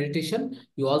deep meditation,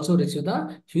 you also receive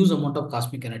the huge amount of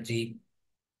cosmic energy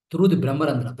through the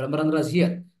Brahmarandra. Brahmarandra is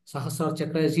here. Sahasrara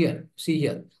chakra is here. See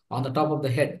here on the top of the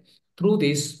head. Through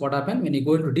this, what happens when you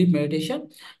go into deep meditation,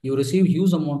 you receive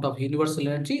huge amount of universal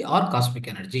energy or cosmic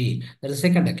energy. That is the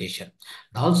second occasion.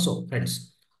 Also,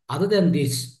 friends, other than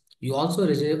this, you also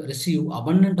receive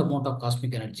abundant amount of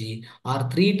cosmic energy, or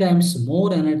three times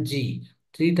more energy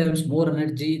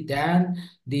than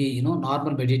the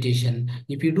normal meditation.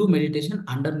 If you do meditation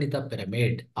underneath the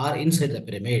pyramid or inside the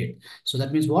pyramid, so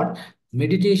that means what?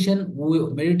 Meditation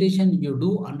you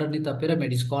do underneath the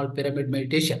pyramid is called pyramid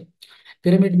meditation.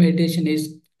 Pyramid meditation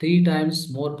is three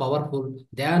times more powerful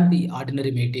than the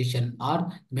ordinary meditation or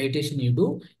meditation you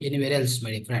do anywhere else,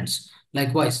 my friends.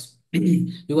 Likewise,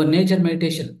 Your nature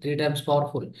meditation, 3 times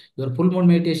powerful. Your full moon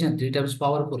meditation, 3 times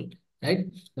powerful. Right?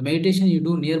 The meditation you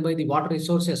do nearby the water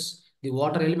resources, the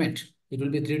water element, it will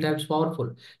be 3 times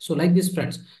powerful. So, like this,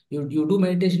 friends, you do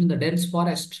meditation in the dense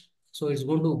forest. So it's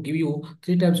going to give you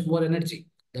 3 times more energy.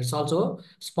 That's also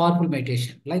powerful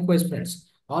meditation. Likewise, friends,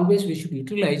 always we should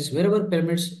utilize wherever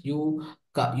pyramids you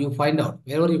find out,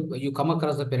 wherever you come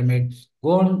across the pyramid,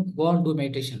 go on do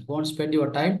meditation. Go and spend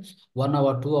your time 1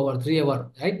 hour, 2 hour, 3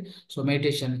 hour, right? So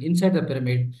meditation inside the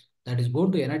pyramid, that is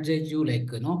going to energize you like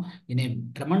in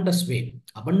a tremendous way.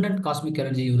 Abundant cosmic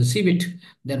energy, you receive it.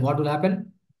 Then what will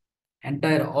happen?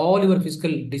 Entire all your physical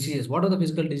diseases, what are the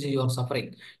physical disease you are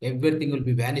suffering, everything will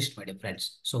be vanished, my dear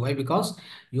friends. So why? Because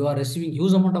you are receiving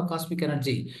huge amount of cosmic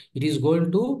energy. It is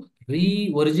going to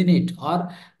re-originate or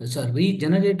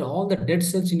regenerate all the dead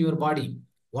cells in your body.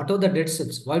 What are the dead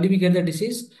cells? Why do we get the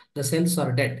disease? The cells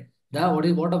are dead. The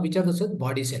what are which are the cells?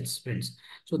 Body cells, friends.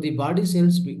 So the body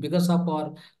cells, because of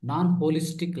our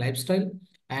non-holistic lifestyle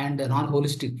and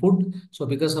non-holistic food. So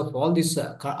because of all this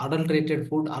adulterated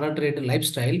food, adulterated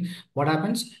lifestyle, what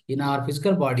happens in our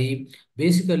physical body?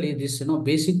 Basically, this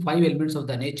basic 5 elements of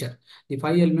the nature, the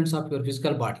 5 elements of your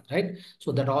physical body, right?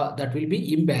 So that will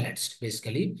be imbalanced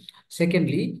basically.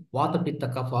 Secondly, vata pitta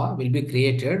kapha will be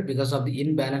created because of the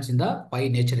imbalance in the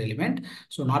 5 nature element.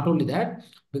 So not only that,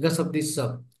 because of this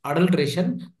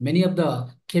adulteration, many of the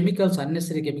chemicals,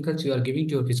 unnecessary chemicals you are giving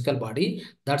to your physical body,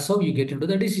 that's how you get into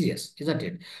the diseases, isn't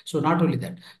it? So not only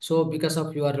that, so because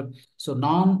of your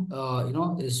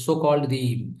is so-called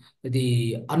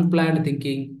the unplanned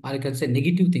thinking, or you can say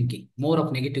negative thinking, more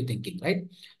of negative thinking, right?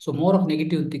 So more of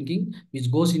negative thinking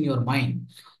which goes in your mind,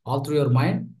 all through your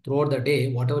mind throughout the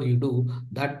day, whatever you do,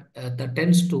 that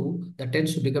tends to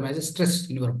become as a stress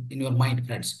in your mind,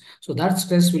 friends. So that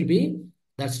stress will be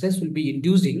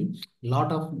inducing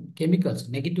lot of chemicals,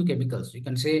 negative chemicals, you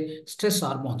can say stress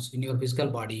hormones in your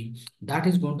physical body. That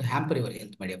is going to hamper your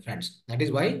health, my dear friends. That is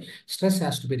why stress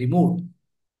has to be removed.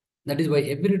 That is why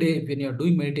every day when you're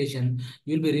doing meditation,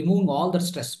 you'll be removing all the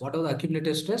stress. Whatever the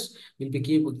accumulated stress will be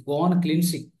keep go on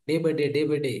cleansing day by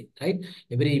day, right?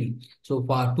 Every so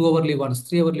for 2 hourly once,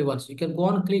 3 hourly once, you can go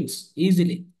on cleanse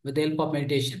easily with the help of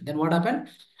meditation. Then what happen?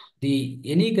 The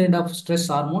any kind of stress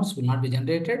hormones will not be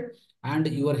generated, and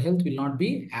your health will not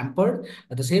be hampered.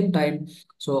 At the same time,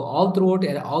 so all throughout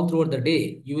the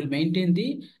day, you will maintain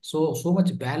the so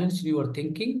much balance in your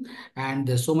thinking,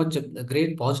 and so much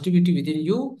great positivity within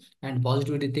you, and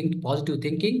positive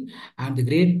thinking, and the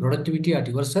great productivity at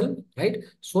yourself, right?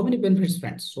 So many benefits,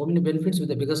 friends. So many benefits with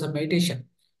the because of meditation.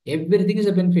 Everything is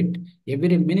a benefit.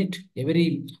 Every minute,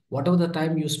 every whatever the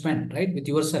time you spend, right, with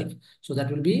yourself. So that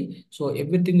will be so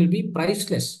everything will be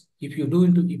priceless if you go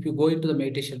into the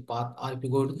meditation path, or if you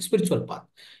go into the spiritual path.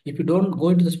 If you don't go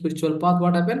into the spiritual path,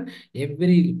 what happen?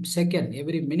 Every second,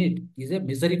 every minute is a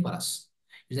misery for us.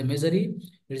 It's a misery.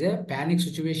 It's a panic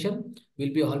situation.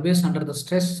 We'll be always under the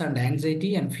stress and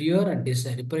anxiety and fear and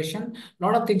depression. A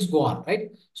lot of things go on,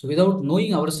 right? So without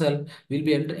knowing ourselves, we'll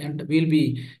be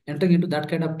entering into that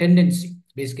kind of tendency.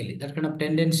 Basically, that kind of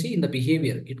tendency in the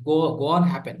behavior, it go on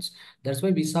happens. That's why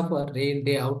we suffer day in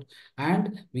day out,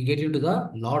 and we get into the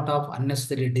lot of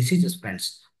unnecessary diseases,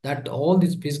 friends. That all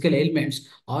these physical ailments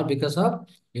are because of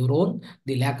your own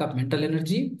the lack of mental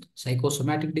energy,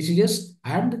 psychosomatic diseases,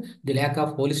 and the lack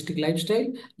of holistic lifestyle,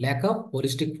 lack of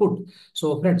holistic food.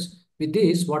 So, friends, with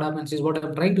this, what happens is what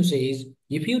I'm trying to say is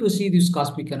if you receive this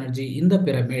cosmic energy in the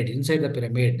pyramid, inside the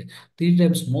pyramid, 3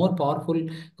 times more powerful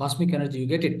cosmic energy you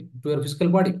get it to your physical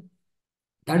body.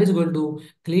 That is going to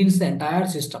cleanse the entire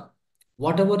system.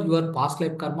 Whatever your past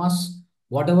life karmas,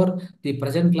 whatever the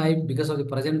present life, because of the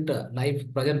present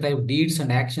life deeds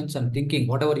and actions and thinking,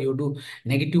 whatever you do,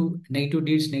 negative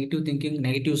deeds, negative thinking,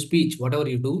 negative speech, whatever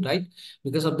you do, right?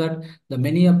 Because of that, the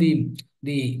many of the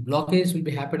blockages will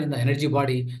be happen in the energy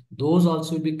body. Those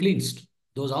also will be cleansed.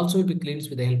 Those also will be cleansed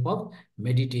with the help of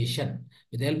meditation.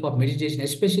 With the help of meditation,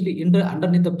 especially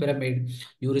underneath the pyramid,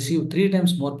 you receive 3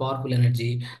 times more powerful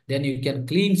energy. Then you can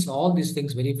cleanse all these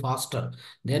things very faster.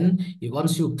 Then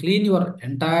once you clean your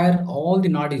entire all the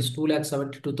nadis,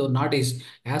 2,72,000 nadis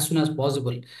as soon as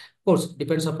possible. Of course,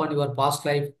 depends upon your past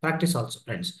life practice also,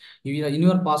 friends. If you are in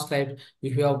your past life,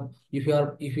 if you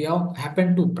have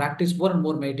happened to practice more and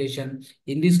more meditation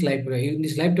in this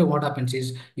lifetime, what happens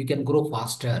is you can grow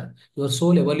faster. Your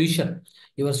soul evolution,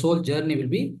 your soul journey will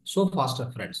be so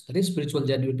faster, friends. That is, spiritual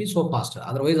journey will be so faster.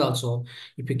 Otherwise, also,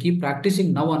 if you keep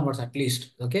practicing now onwards at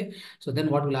least, okay, so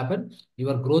then what will happen?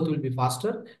 Your growth will be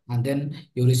faster, and then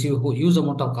you receive a huge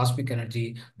amount of cosmic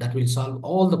energy that will solve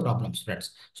all the problems,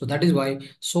 friends. So that is why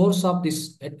source of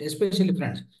this, especially,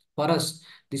 friends, for us,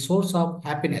 the source of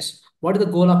happiness. What is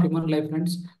the goal of human life,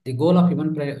 friends? The goal of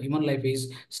human life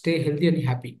is stay healthy and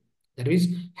happy. That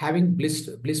is having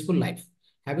blissful life,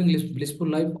 having blissful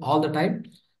life all the time.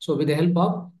 So with the help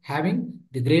of having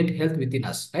the great health within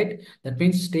us, right? That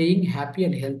means staying happy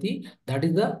and healthy. That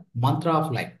is the mantra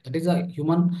of life. That is a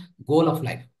human goal of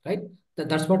life, right?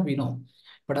 That's what we know.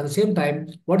 But at the same time,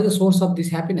 what is the source of this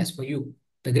happiness for you?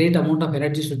 The great amount of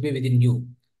energy should be within you.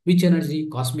 Which energy?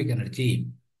 Cosmic energy.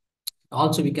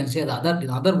 Also, we can say the other, in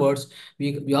other words,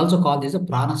 we also call this a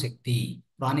prana shakti,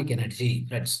 pranic energy,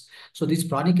 friends. So this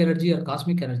pranic energy or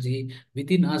cosmic energy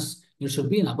within us, it should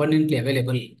be abundantly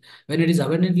available. When it is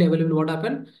abundantly available, what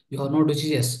happen? You have no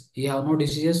diseases. You have no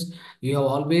diseases. You have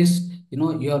always,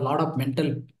 you have a lot of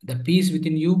mental, the peace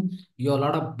within you. You have a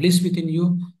lot of bliss within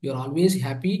you. You are always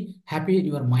happy, happy in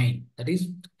your mind. That is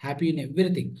happy in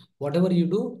everything. Whatever you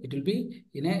do, it will be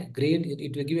in a great,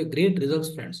 it will give a great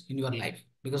results, friends, in your life,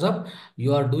 because of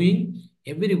you are doing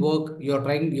every work, you are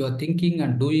trying, you are thinking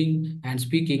and doing and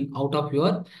speaking out of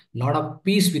your lot of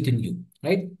peace within you,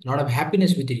 right? Lot of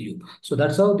happiness within you. So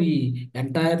that's how the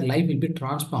entire life will be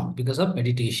transformed because of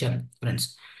meditation,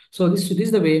 friends. So this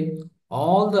is the way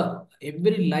all the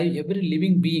every life, every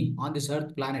living being on this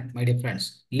earth planet, my dear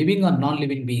friends, living or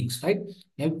non-living beings, right?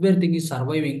 Everything is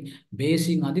surviving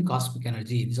basing on the cosmic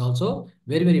energy. This is also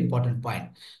very important point.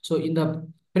 So in the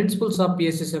principles of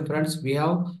PSSM, friends, we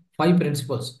have five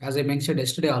principles. As I mentioned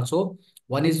yesterday also,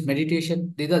 one is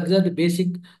meditation. These are the basic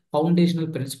foundational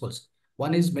principles.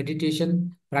 One is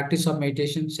meditation, practice of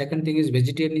meditation. Second thing is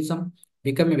vegetarianism,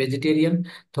 become a vegetarian.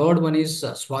 Third one is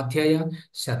swadhyaya.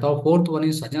 Fourth one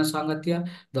is sajna sangatya.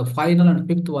 The final and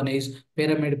fifth one is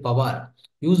pyramid power.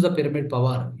 Use the pyramid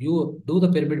power. You do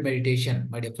the pyramid meditation,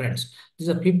 my dear friends. This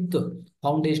is the fifth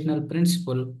foundational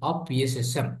principle of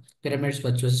PSSM, Pyramid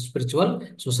Spiritual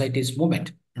Societies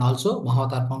Movement, and also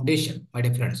Mahavatar Foundation, my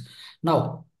dear friends.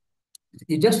 Now,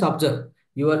 you just observe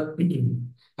your,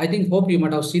 I think, hope you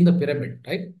might have seen the pyramid,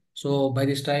 right? So by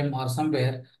this time or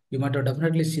somewhere, you might have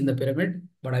definitely seen the pyramid,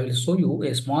 but I will show you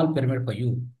a small pyramid for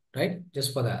you, right?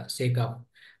 Just for the sake of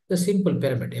the simple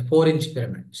pyramid, a 4-inch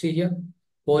pyramid. See here,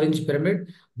 4-inch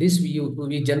pyramid. This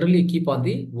we generally keep on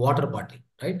the water bottle,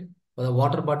 right? For the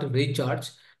water bottle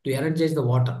recharge to energize the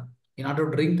water. In order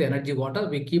to drink the energy water,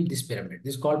 we keep this pyramid.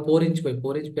 This is called 4-inch by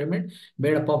 4-inch pyramid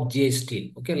made up of GI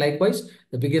steel. Okay, likewise,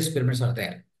 the biggest pyramids are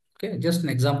there. Okay, just an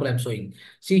example I'm showing.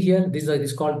 See here, this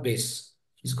is called base.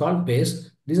 It's called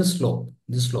base. This is slope.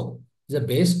 This is slope. This is a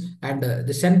base, and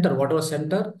the center, whatever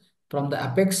center from the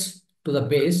apex to the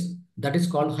base, that is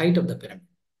called height of the pyramid.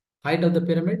 Height of the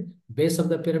pyramid, base of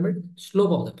the pyramid,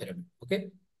 slope of the pyramid.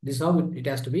 Okay, this is how it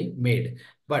has to be made.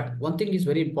 But one thing is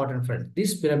very important, friend.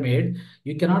 This pyramid,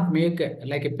 you cannot make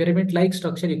like a pyramid-like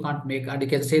structure. You can't make, and you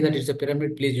can say that it's a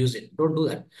pyramid. Please use it. Don't do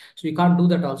that. So you can't do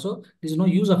that. Also, there's no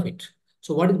use of it.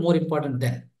 So what is more important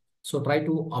then? So try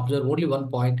to observe only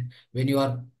one point when you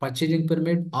are purchasing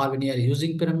pyramid, or when you are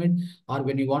using pyramid, or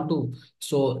when you want to.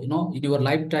 So in your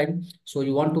lifetime, so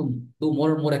you want to do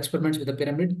more and more experiments with the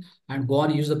pyramid and go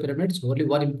on use the pyramids. Only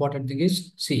one important thing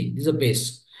is, see, this is a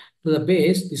base. To the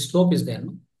base, the slope is there,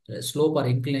 no? Slope or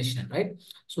inclination, right?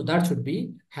 So that should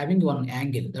be having one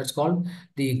angle. That's called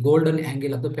the golden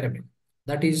angle of the pyramid.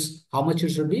 That is how much it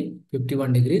should be?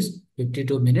 51 degrees,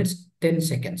 52 minutes, 10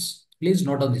 seconds. Please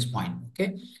note on this point,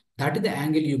 okay? That is the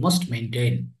angle you must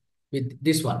maintain with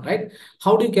this one, right?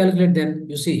 How do you calculate then?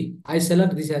 You see, I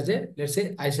select this as a, let's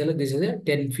say I select this as a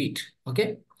 10 feet,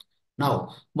 okay?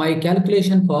 Now, my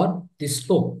calculation for the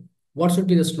slope, what should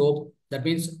be the slope? That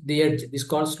means the edge, this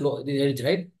called slope, the edge,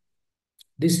 right?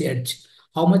 This edge,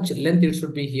 how much length it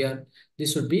should be here?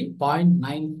 This should be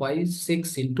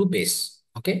 0.956 into base,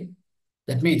 okay?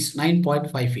 That means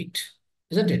 9.5 feet,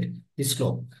 isn't it? This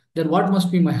slope. Then what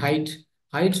must be my height?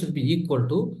 Height should be equal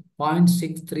to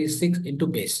 0.636 into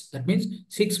base. That means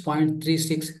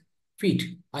 6.36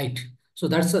 feet height. So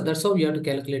that's how we have to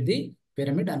calculate the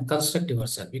pyramid and construct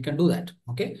yourself. We can do that.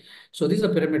 Okay. So this is a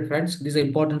pyramid, friends. This is the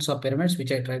importance of pyramids,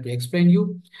 which I try to explain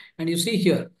you. And you see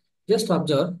here, just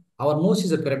observe, our nose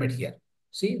is a pyramid here.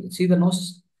 See the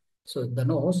nose. So the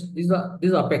nose, this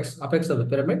is apex of the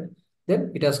pyramid.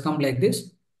 Then it has come like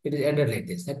this. It is ended like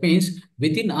this. That means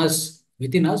within us,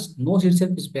 nose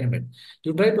itself is pyramid.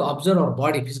 You try to observe our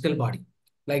body, physical body,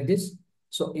 like this.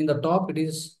 So in the top, it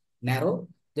is narrow,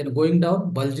 then going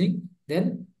down, bulging,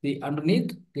 then the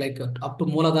underneath, like up to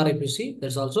Mooladhara, if you see,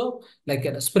 there's also like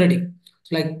a spreading.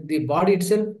 It's like the body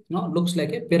itself, looks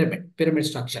like a pyramid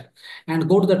structure. And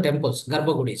go to the temples,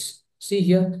 Garbhagudis. See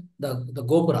here, the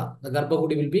Gopura, the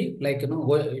Garbhagudi will be like,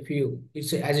 if you,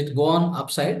 it's as it go on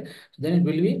upside, then it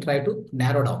will be try to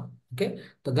narrow down. Okay,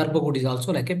 the Garbhagud is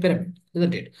also like a pyramid,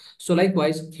 isn't it? So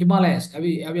likewise, Himalayas. Have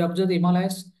you observed the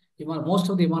Himalayas? Most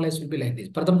of the Himalayas will be like this.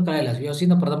 Pradam Kailas. We have seen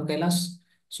the Pradam Kailas.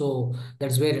 So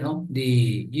that's where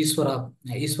the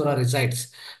Iswara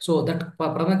resides. So that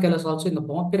Pradam Kailas also in the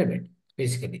form of pyramid,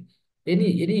 basically.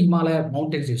 Any Himalaya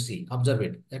mountains you see, observe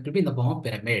it. That will be in the form of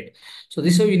pyramid. So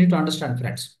this is how you need to understand,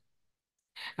 friends.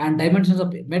 And dimensions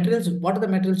of materials. What are the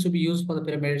materials to be used for the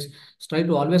pyramids? Try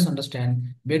to always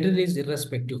understand material is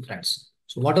irrespective, friends.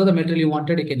 So whatever the material you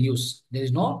wanted, you can use. There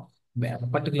is no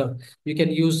particular. You can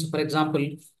use, for example,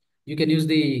 you can use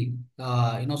the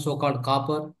so-called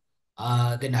copper,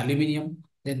 then aluminum,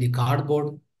 then the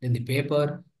cardboard, then the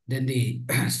paper, then the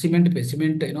cement.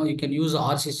 You can use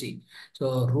RCC.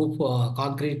 So roof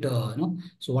concrete.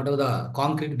 So whatever the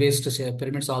concrete based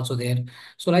pyramids are also there.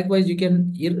 So likewise,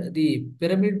 the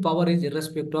pyramid power is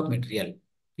irrespective of material.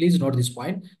 Please note this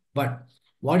point. But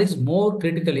what is more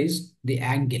critical is the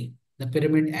angle. The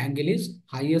pyramid angle is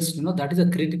highest. That is a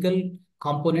critical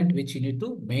component which you need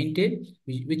to maintain,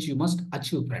 which you must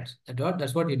achieve, friends.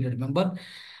 That's what you need to remember.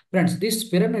 Friends, these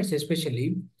pyramids,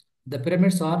 especially, the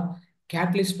pyramids are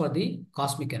catalysts for the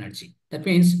cosmic energy. That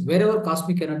means wherever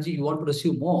cosmic energy you want to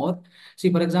receive more,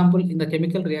 see, for example, in the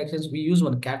chemical reactions, we use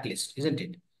one catalyst, isn't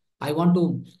it? I want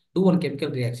to do one chemical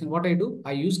reaction. What I do?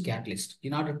 I use catalyst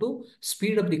in order to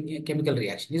speed up the chemical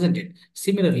reaction, isn't it?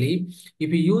 Similarly, if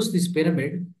you use this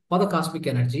pyramid for the cosmic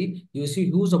energy, you see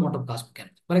huge amount of cosmic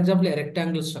energy. For example, a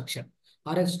rectangular structure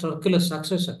or a circular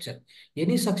structure.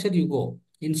 Any structure you go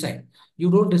inside, you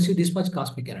don't receive this much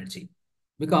cosmic energy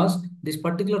because this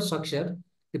particular structure,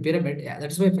 the pyramid, yeah,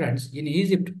 that's why, friends, in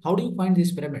Egypt, how do you find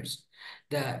these pyramids?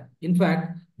 In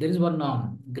fact, there is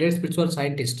one great spiritual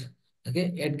scientist.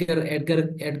 Okay, Edgar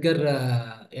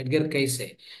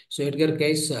Cayce. So Edgar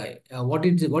Cayce, what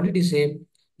did he say?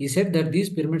 He said that these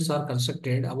pyramids are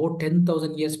constructed about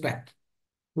 10,000 years back.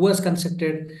 Who has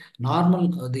constructed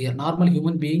the normal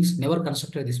human beings never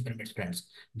constructed these pyramids, friends.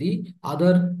 The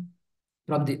other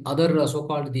from the other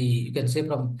so-called the you can say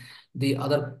from the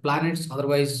other planets,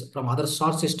 otherwise from other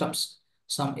star systems,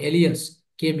 some aliens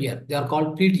came here. They are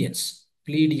called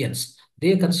Pleiadians.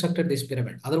 They constructed this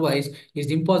pyramid. Otherwise,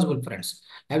 it's impossible, friends.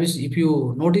 If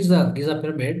you notice the Giza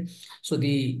pyramid, so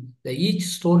the each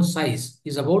stone size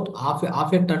is about half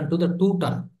a ton to the 2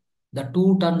 ton. The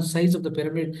 2 ton size of the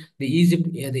pyramid,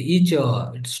 each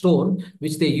stone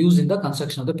which they use in the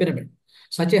construction of the pyramid.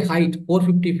 Such a height,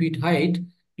 450 feet height,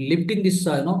 lifting this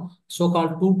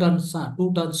so-called 2 ton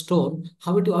stone.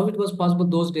 How it was possible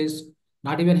those days,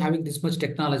 not even having this much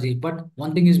technology. But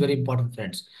one thing is very important,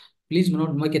 friends. Please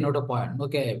note, make a note of point.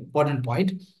 Okay, important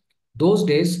point. Those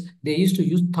days they used to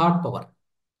use thought power.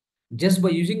 Just by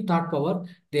using thought power,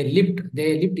 they lift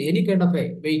any kind of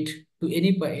a weight to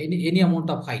any amount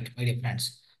of height, my dear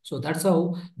friends. So that's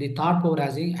how the thought power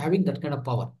having that kind of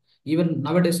power. Even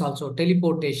nowadays also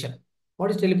teleportation.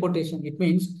 What is teleportation? It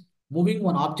means moving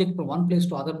one object from one place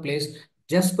to other place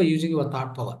just by using your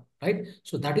thought power, right?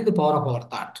 So that is the power of our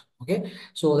thought. Okay.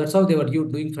 So that's how they were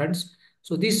doing, friends.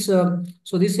 So this way,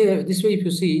 if you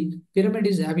see, pyramid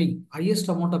is having highest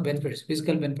amount of benefits.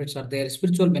 Physical benefits are there,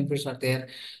 spiritual benefits are there,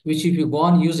 which if you go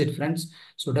on use it, friends,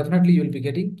 so definitely you will be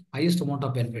getting highest amount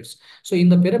of benefits. So in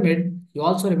the pyramid, you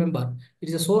also remember it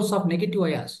is a source of negative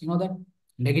ions. You know that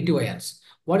negative ions.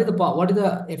 What is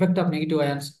the effect of negative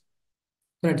ions?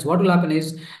 Friends, what will happen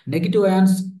is negative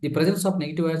ions, the presence of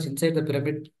negative ions inside the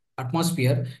pyramid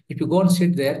atmosphere, if you go and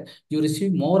sit there, you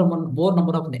receive more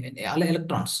number of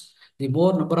electrons. The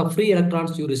more number of free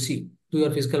electrons you receive to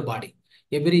your physical body.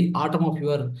 Every atom of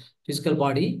your physical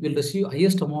body will receive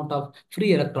highest amount of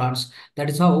free electrons. That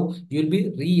is how you'll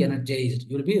be re-energized,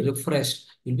 you'll be refreshed,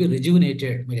 you'll be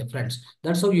rejuvenated, my dear friends.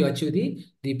 That's how you achieve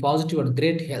the positive and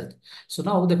great health. So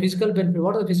now the physical benefit,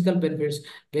 what are the physical benefits?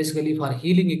 Basically, for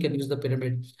healing, you can use the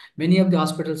pyramid. Many of the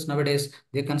hospitals nowadays,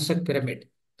 they construct pyramid.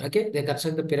 Okay, they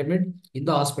construct the pyramid in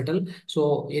the hospital.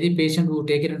 So any patient who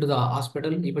take it into the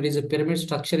hospital, if it is a pyramid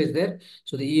structure is there,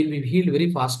 so he will be healed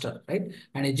very faster, right?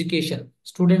 And education,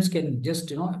 students can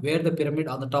just wear the pyramid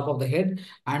on the top of the head,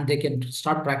 and they can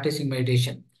start practicing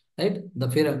meditation. Right,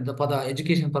 for the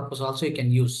education purpose also you can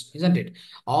use, isn't it?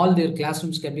 All their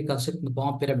classrooms can be constructed in the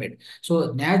form of pyramid.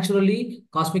 So naturally,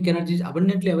 cosmic energy is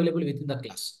abundantly available within the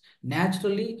class.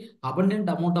 Naturally, abundant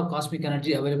amount of cosmic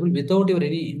energy available without your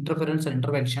any interference or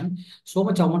intervention. So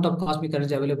much amount of cosmic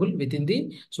energy available within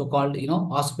the so-called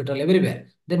hospital everywhere.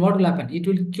 Then what will happen? It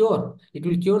will cure. It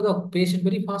will cure the patient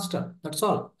very faster. That's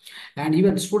all. And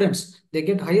even students, they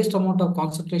get highest amount of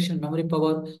concentration, memory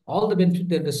power, all the benefit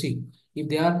they receive. if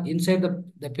they are inside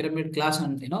the pyramid class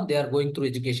and they are going through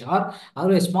education,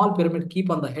 or a small pyramid keep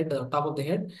on the head, top of the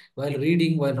head, while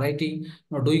reading, while writing,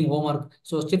 doing homework.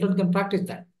 So children can practice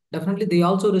that. Definitely, they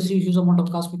also receive huge amount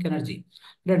of cosmic energy.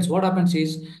 Friends, what happens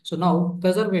is, so now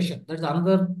preservation, that's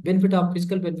another benefit of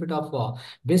physical benefit of,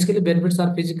 basically benefits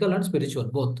are physical and spiritual,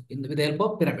 both with the help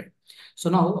of pyramid. So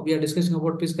now we are discussing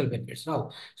about physical benefits. Now,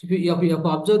 so if you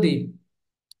observe the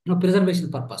preservation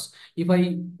purpose, if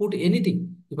I put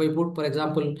anything, if I put, for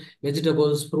example,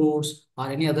 vegetables, fruits, or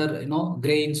any other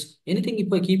grains, anything,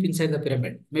 if I keep inside the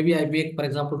pyramid, maybe I make, for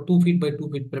example, 2 feet by 2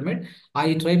 feet pyramid,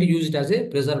 I try to use it as a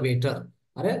preservator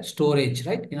or a storage,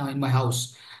 right, in my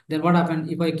house. Then what happens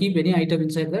if I keep any item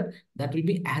inside that, that will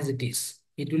be as it is,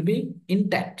 it will be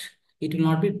intact, it will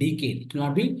not be decayed, it will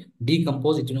not be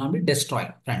decomposed, it will not be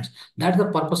destroyed, friends. That's the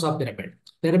purpose of pyramid.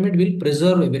 Pyramid will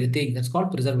preserve everything. That's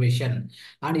called preservation.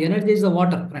 And energize the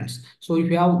water, friends. So if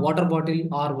you have water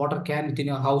bottle or water can within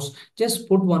your house, just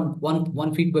put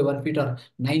 1 feet by 1 feet or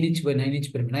 9 inch by 9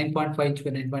 inch pyramid, 9.5 inch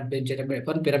by 9.5 inch pyramid,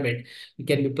 one pyramid. It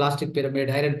can be plastic pyramid,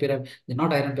 iron pyramid,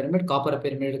 not iron pyramid, copper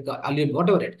pyramid, aluminum,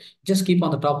 whatever it. Just keep on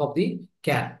the top of the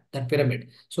can, that pyramid.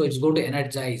 So it's going to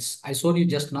energize. I showed you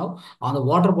just now on the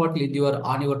water bottle in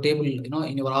on your table,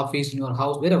 in your office, in your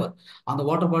house, wherever. On the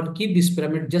water bottle, keep this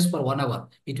pyramid just for 1 hour.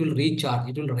 It will recharge.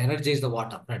 It will energize the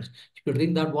water, friends. If you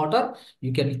drink that water,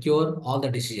 you can cure all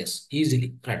the diseases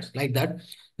easily, friends. Like that.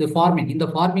 The farming, in the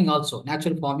farming also,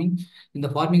 natural farming, in the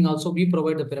farming also, we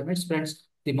provide the pyramids, friends.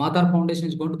 The Mahavatar Foundation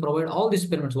is going to provide all these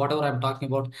pyramids, whatever I'm talking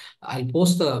about. I'll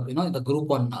post the group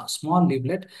on small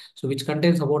leaflet, so which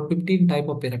contains about 15 type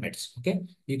of pyramids. Okay,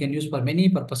 you can use for many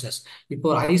purposes. If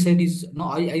your eyesight is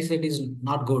eyesight is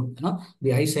not good,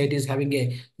 the eyesight is having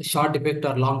a short defect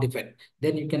or long defect,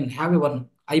 then you can have a one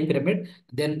eye pyramid.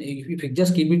 Then if you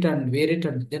just keep it and wear it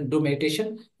and then do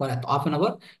meditation for half an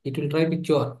hour, it will try to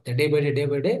cure. The day by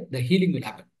day, the healing will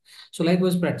happen. So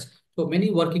likewise, friends. So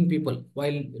many working people,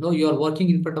 while you are working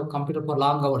in front of computer for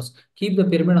long hours, keep the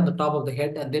pyramid on the top of the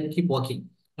head and then keep working.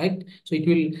 Right? So it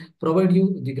will provide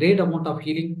you the great amount of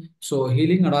healing. So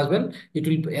healing, and as well, it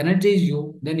will energize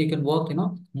you. Then you can work,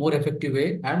 more effective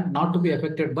way and not to be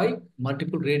affected by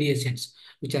multiple radiations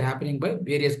which are happening by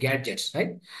various gadgets.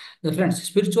 Right? The friends,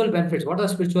 spiritual benefits. What are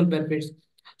spiritual benefits?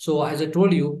 So as I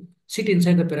told you, sit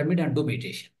inside the pyramid and do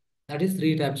meditation. That is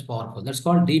 3 times powerful. That's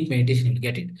called deep meditation. You'll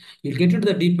get it. You'll get into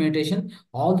the deep meditation.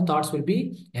 All the thoughts will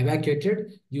be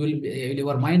evacuated.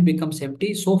 Your mind becomes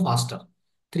empty so faster.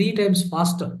 3 times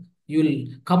faster. You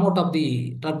will come out of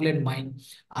the turbulent mind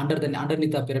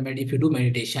underneath the pyramid if you do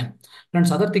meditation.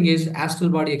 Friends, other thing is astral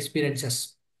body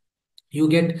experiences. You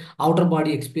get outer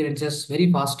body experiences very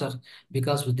faster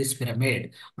because of this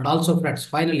pyramid. And also, friends,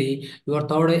 finally, your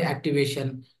third eye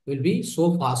activation will be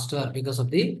so faster because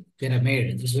of the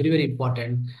pyramid. This is very, very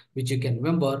important, which you can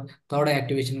remember. Third eye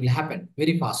activation will happen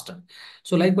very faster.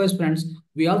 So likewise, friends,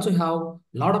 we also have a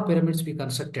lot of pyramids we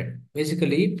constructed.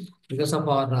 Basically, because of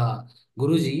our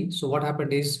Guruji. So what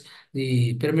happened is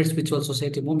the Pyramid Spiritual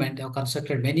Society movement have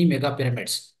constructed many mega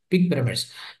pyramids, big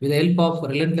pyramids, with the help of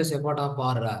relentless effort of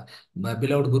our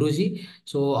beloved Guruji.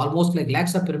 So almost like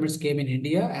lakhs of pyramids came in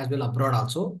India as well abroad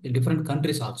also, in different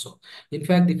countries also. In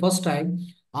fact, the first time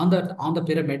on the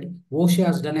pyramid, Osho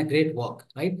has done a great work,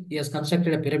 right? He has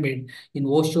constructed a pyramid in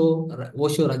Osho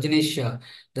Rajneesh,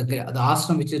 the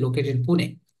ashram which is located in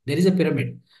Pune. There is a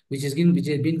pyramid which has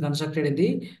been constructed in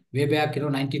the way back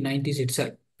 1990s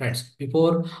itself. Friends,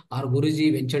 before our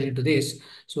Guruji ventured into this,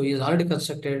 so he has already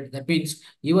constructed. That means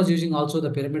he was using also the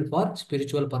pyramid for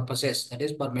spiritual purposes, that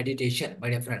is for meditation,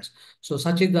 my dear friends. So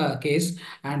such is the case,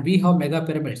 and we have mega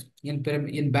pyramids in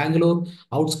Bangalore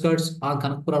outskirts on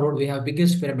Kanakpura Road. We have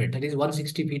biggest pyramid, that is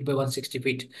 160 feet by 160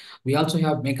 feet. We also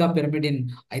have mega pyramid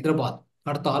in Hyderabad,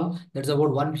 Kartal, that's about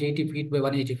 180 feet by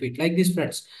 180 feet. Like this,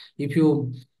 friends. If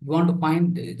you want to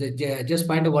find, just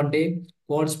find a one day,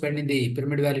 go and spend in the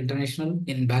Pyramid Valley International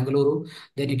in Bangalore,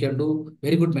 then you can do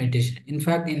very good meditation. In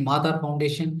fact, in Mahavatar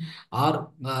Foundation, our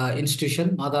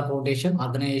institution, Mahavatar Foundation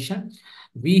organization,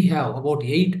 we have about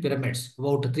 8 pyramids,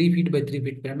 about 3 feet by 3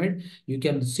 feet pyramid. You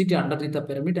can sit underneath the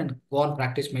pyramid and go and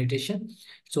practice meditation.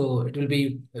 So it will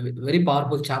be very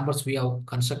powerful chambers we have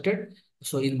constructed.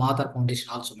 So in Mahavatar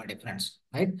Foundation also, my dear friends,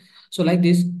 right? So like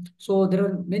this, so there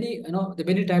are many,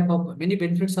 the many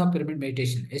benefits of pyramid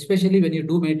meditation. Especially when you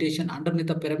do meditation underneath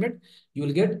the pyramid, you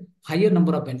will get higher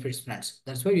number of benefits, friends.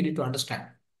 That's why you need to understand.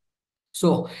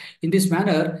 So in this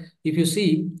manner, if you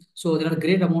see, so there are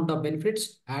great amount of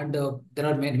benefits, and there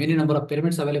are many number of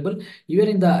pyramids available. Even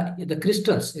in the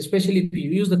crystals, especially if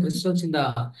you use the crystals in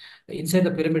the inside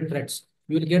the pyramid threads.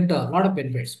 you will get a lot of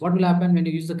benefits. What will happen when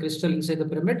you use the crystal inside the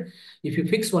pyramid? If you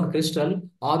fix one crystal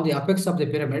on the apex of the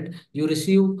pyramid, you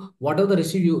receive whatever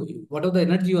the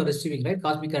energy you are receiving, right?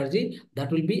 Cosmic energy,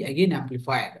 that will be again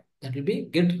amplified. That will be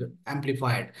get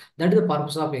amplified. That is the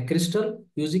purpose of a crystal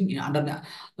using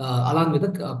along with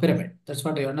the pyramid. That's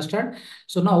what I understand.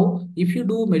 So now, if you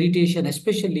do meditation,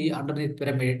 especially underneath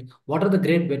pyramid, what are the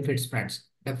great benefits, friends?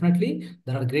 Definitely,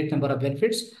 there are a great number of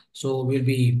benefits. So we'll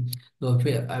be, so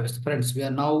friends, we are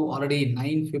now already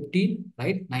 9:15,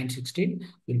 right? 9:16.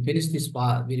 We'll finish this.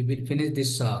 We'll finish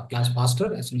this class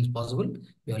faster as soon as possible.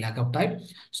 We have lack of time.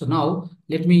 So now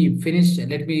let me finish.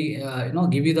 Let me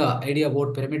give you the idea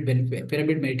about pyramid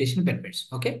meditation benefits.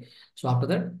 Okay. So after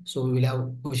that, so we will have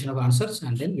question of answers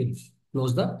and then we'll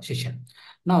close the session.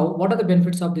 Now, what are the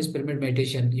benefits of this pyramid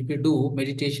meditation? If you do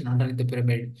meditation underneath the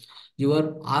pyramid,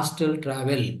 your astral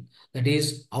travel, that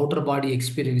is outer body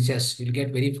experiences, will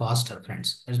get very faster,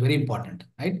 friends. That's very important,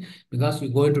 right? Because you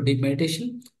go into deep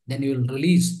meditation, then you will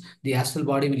release, the astral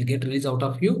body will get released out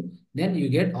of you, then you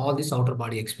get all these outer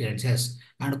body experiences.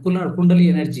 And Kundali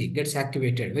energy gets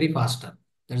activated very faster.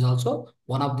 That is also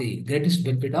one of the greatest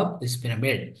benefit of this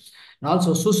pyramid. And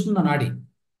also Sushumna Nadi.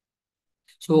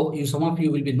 So some of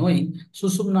you will be knowing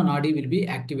Susumna Nadi will be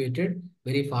activated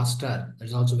very faster. That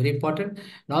is also very important.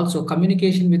 And also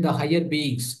communication with the higher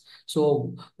beings.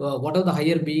 So what are the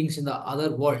higher beings in the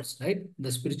other worlds, right?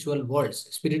 The spiritual worlds,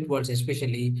 spirit worlds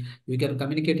especially, you can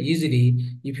communicate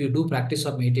easily if you do practice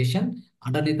of meditation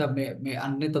underneath of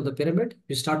the pyramid.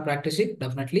 You start practicing,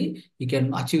 definitely you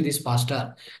can achieve this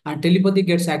faster. And telepathy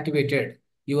gets activated.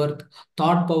 Your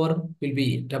thought power will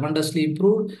be tremendously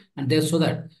improved, and there so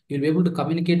that you'll be able to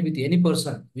communicate with any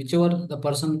person, whichever the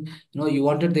person you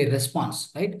wanted the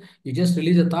response, right? You just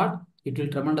release a thought, it will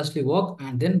tremendously work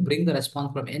and then bring the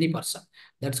response from any person.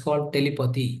 That's called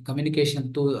telepathy,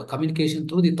 communication through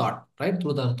the thought, right?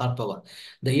 Through the thought power.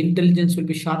 The intelligence will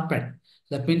be sharpened.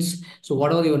 That means, so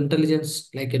whatever your intelligence,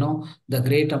 the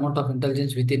great amount of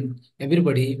intelligence within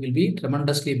everybody will be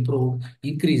tremendously improved,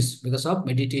 increased because of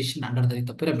meditation under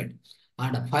the pyramid.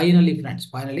 And finally, friends,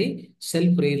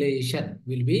 self-realization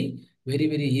will be very,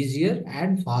 very easier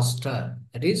and faster.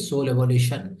 That is, soul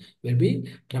evolution will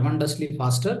be tremendously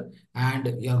faster,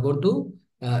 and you are going to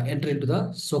enter into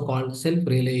the so-called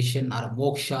self-realization or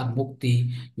moksha or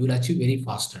mukti. You will achieve very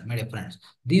faster, my dear friends.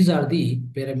 These are the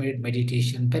pyramid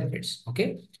meditation benefits.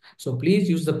 Okay, so please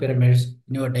use the pyramids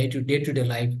in your day-to-day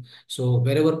life. So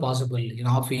wherever possible, in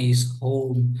office,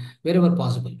 home, wherever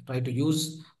possible, try to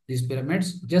use these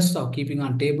pyramids just keeping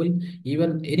on table.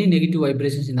 Even any negative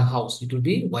vibrations in the house, it will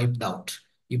be wiped out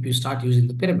if you start using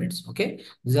the pyramids. Okay,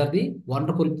 these are the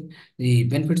wonderful the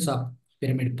benefits of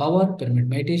pyramid power, pyramid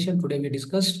meditation today we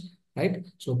discussed, right?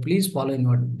 So please follow in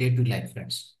your day-to-day life,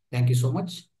 friends. Thank you so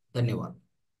much. Dhanyavad.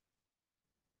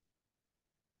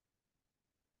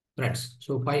 Friends,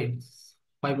 so five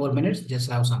more minutes,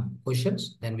 just have some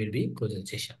questions, then we'll be closing the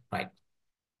session, right?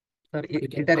 Sir, You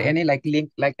is can there any like link,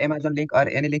 like Amazon link or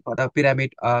any link for the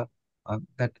pyramid?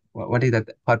 That what is that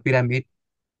for pyramid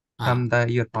ah. from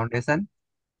the your foundation?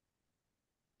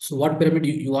 So what pyramid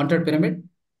you wanted pyramid?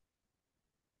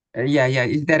 Yeah, yeah.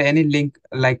 Is there any link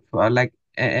like for like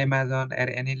Amazon or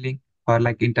any link for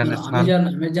like No, no, international?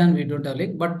 Amazon we don't have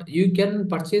link, but you can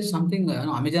purchase something.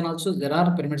 Amazon also there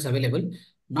are pyramids available,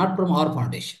 not from our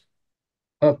foundation.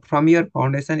 From your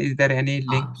foundation, is there any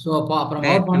link So from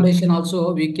there our to? foundation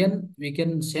also we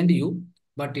can send you,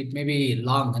 but it may be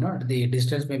long. The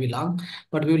distance may be long,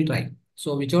 but we will try.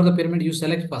 So whichever the pyramid you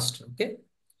select first, okay?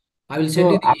 I will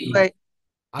send you So after the that,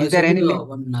 I is will there send you any the link?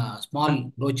 one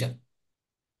small brochure.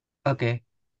 Okay.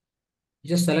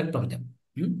 Just select from them.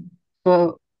 Hmm?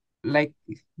 So like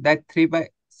that three by.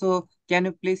 So can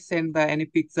you please send the any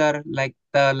picture like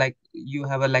the like you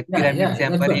have a like Yeah, pyramid yeah, that's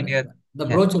chamber in what your. the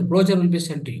Yeah. brochure will be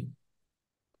sent to you.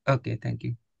 Okay. Thank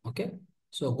you. Okay,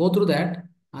 so go through that,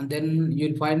 and then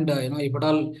you'll find if at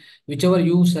all whichever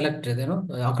you select,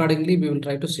 accordingly we will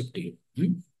try to ship to you.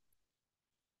 Hmm?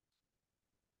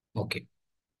 Okay,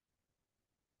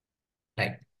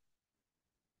 right.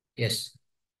 Yes,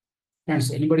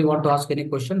 friends. Anybody want to ask any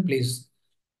question? Please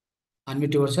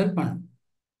unmute yourself and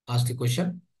ask the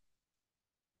question.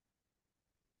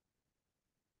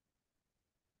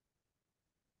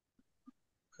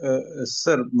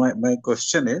 Sir, my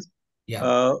question is, Yeah,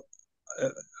 uh, uh,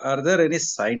 are there any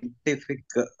scientific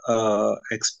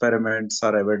experiments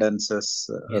or evidences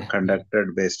yeah, yeah.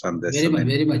 conducted based on this?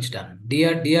 Very much done.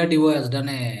 DRDO has done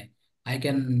a. I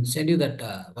can send you that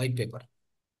white paper.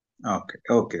 Okay,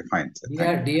 okay, fine, sir.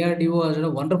 Thank DRDO has done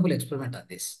a wonderful experiment on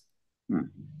this. you.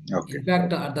 Okay, In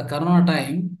fact, at the Corona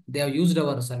time, they have used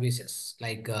our services.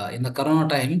 Like in the Corona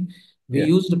time, We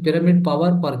used pyramid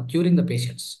power for curing the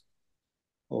patients.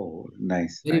 Oh,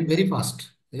 nice, Very, nice.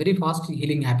 very fast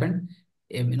healing happened.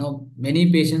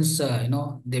 Many patients,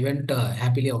 they went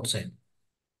happily outside.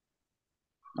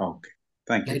 Okay.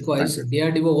 Thank you. Thank Likewise, you.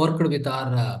 DRDO worked with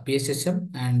our PSSM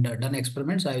and done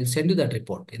experiments. I will send you that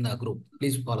report in the group.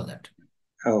 Please follow that.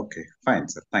 Okay. Fine,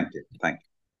 sir. Thank you. Thank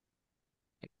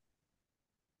you.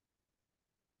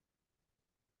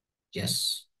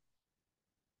 Yes.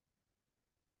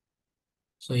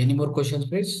 So any more questions,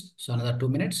 please? So another 2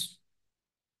 minutes.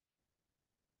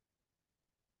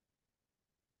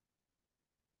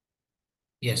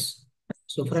 Yes.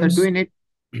 So So do friends, we need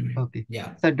okay.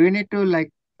 yeah. So do we need to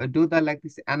do the like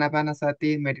this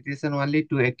anapanasati meditation only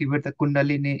to activate the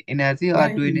kundalini energy, or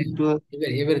Yeah, do we need yeah, to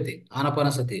everything.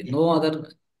 Anapanasati. No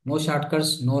other, no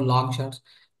shortcuts, no long shots.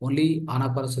 Only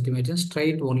Anapanasati meditation,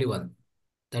 straight only one.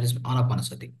 That is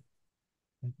Anapanasati.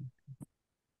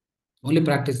 Only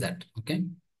practice that. Okay.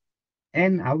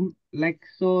 and how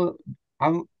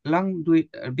how long do we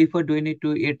before do we need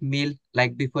to eat meal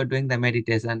like before doing the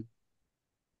meditation,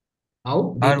 How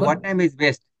or deeper? what time is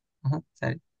best?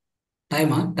 Sorry. Time,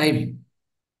 huh? Time.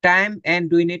 Time, and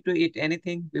do we need to eat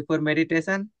anything before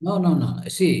meditation? No, no, no.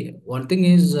 See, one thing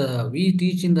is we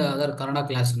teach in the other Kannada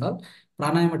class and all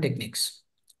pranayama techniques.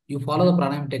 You follow the Mhm.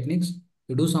 pranayama techniques.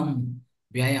 You do some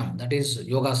vyayam, that is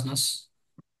yogasanas,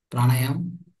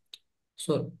 pranayam.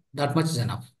 So that much is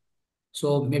enough.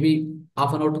 So maybe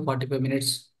half an hour to 45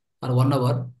 minutes or 1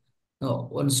 hour. No,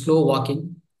 one slow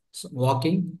walking,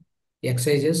 walking,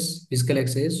 exercises, physical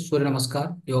exercise, Surya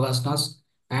Namaskar, Yogasanas,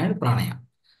 and Pranayama.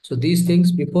 So these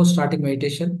things before starting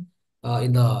meditation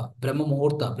in the Brahma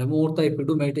Muhurta, if you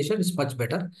do meditation, it's much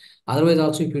better. Otherwise,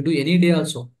 also if you do any day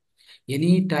also,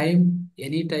 any time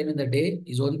in the day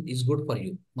is good for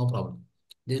you. No problem.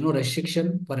 There is no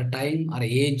restriction for a time or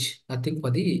age, nothing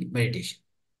for the meditation.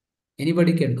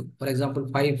 Anybody can do. For example,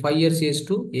 five years age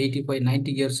to 85,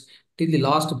 90 years till the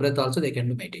last breath also they can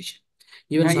do meditation.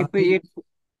 Even Yeah, if we something eat yeah,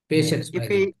 patients, for if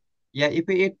we example. yeah, if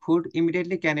we eat food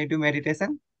immediately, can I do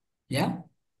meditation? Yeah.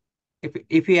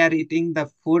 If we are eating the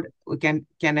food, we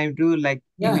can I do like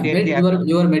Yeah. immediately after?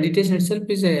 Your meditation itself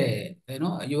is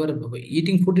your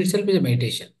eating food itself is a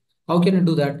meditation. How can you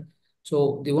do that?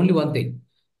 So the only one thing,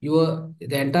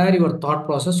 the entire your thought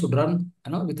process should run,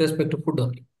 with respect to food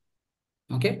only.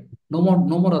 Okay. No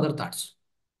more other thoughts.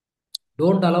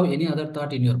 Don't allow any other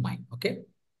thought in your mind. Okay.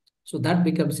 So that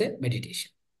becomes a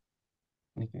meditation.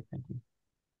 Okay, thank you.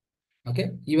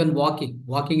 Okay. Even walking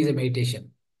is a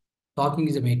meditation. Talking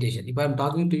is a meditation. If I'm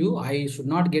talking to you, I should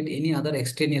not get any other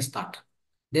extraneous thought.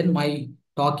 Then my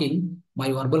talking,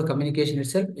 my verbal communication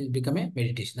itself will become a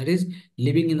meditation. That is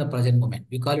living in the present moment.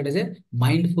 We call it as a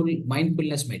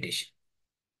mindfulness meditation.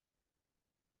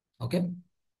 Okay.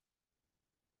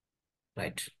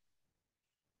 Right.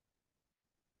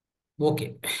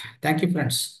 Okay. Thank you,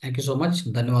 friends. Thank you so much.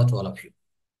 Dhanyawad to all of you.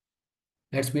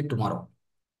 Let's meet tomorrow.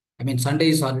 I mean, Sunday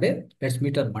is holiday. Let's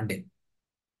meet on Monday.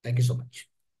 Thank you so much.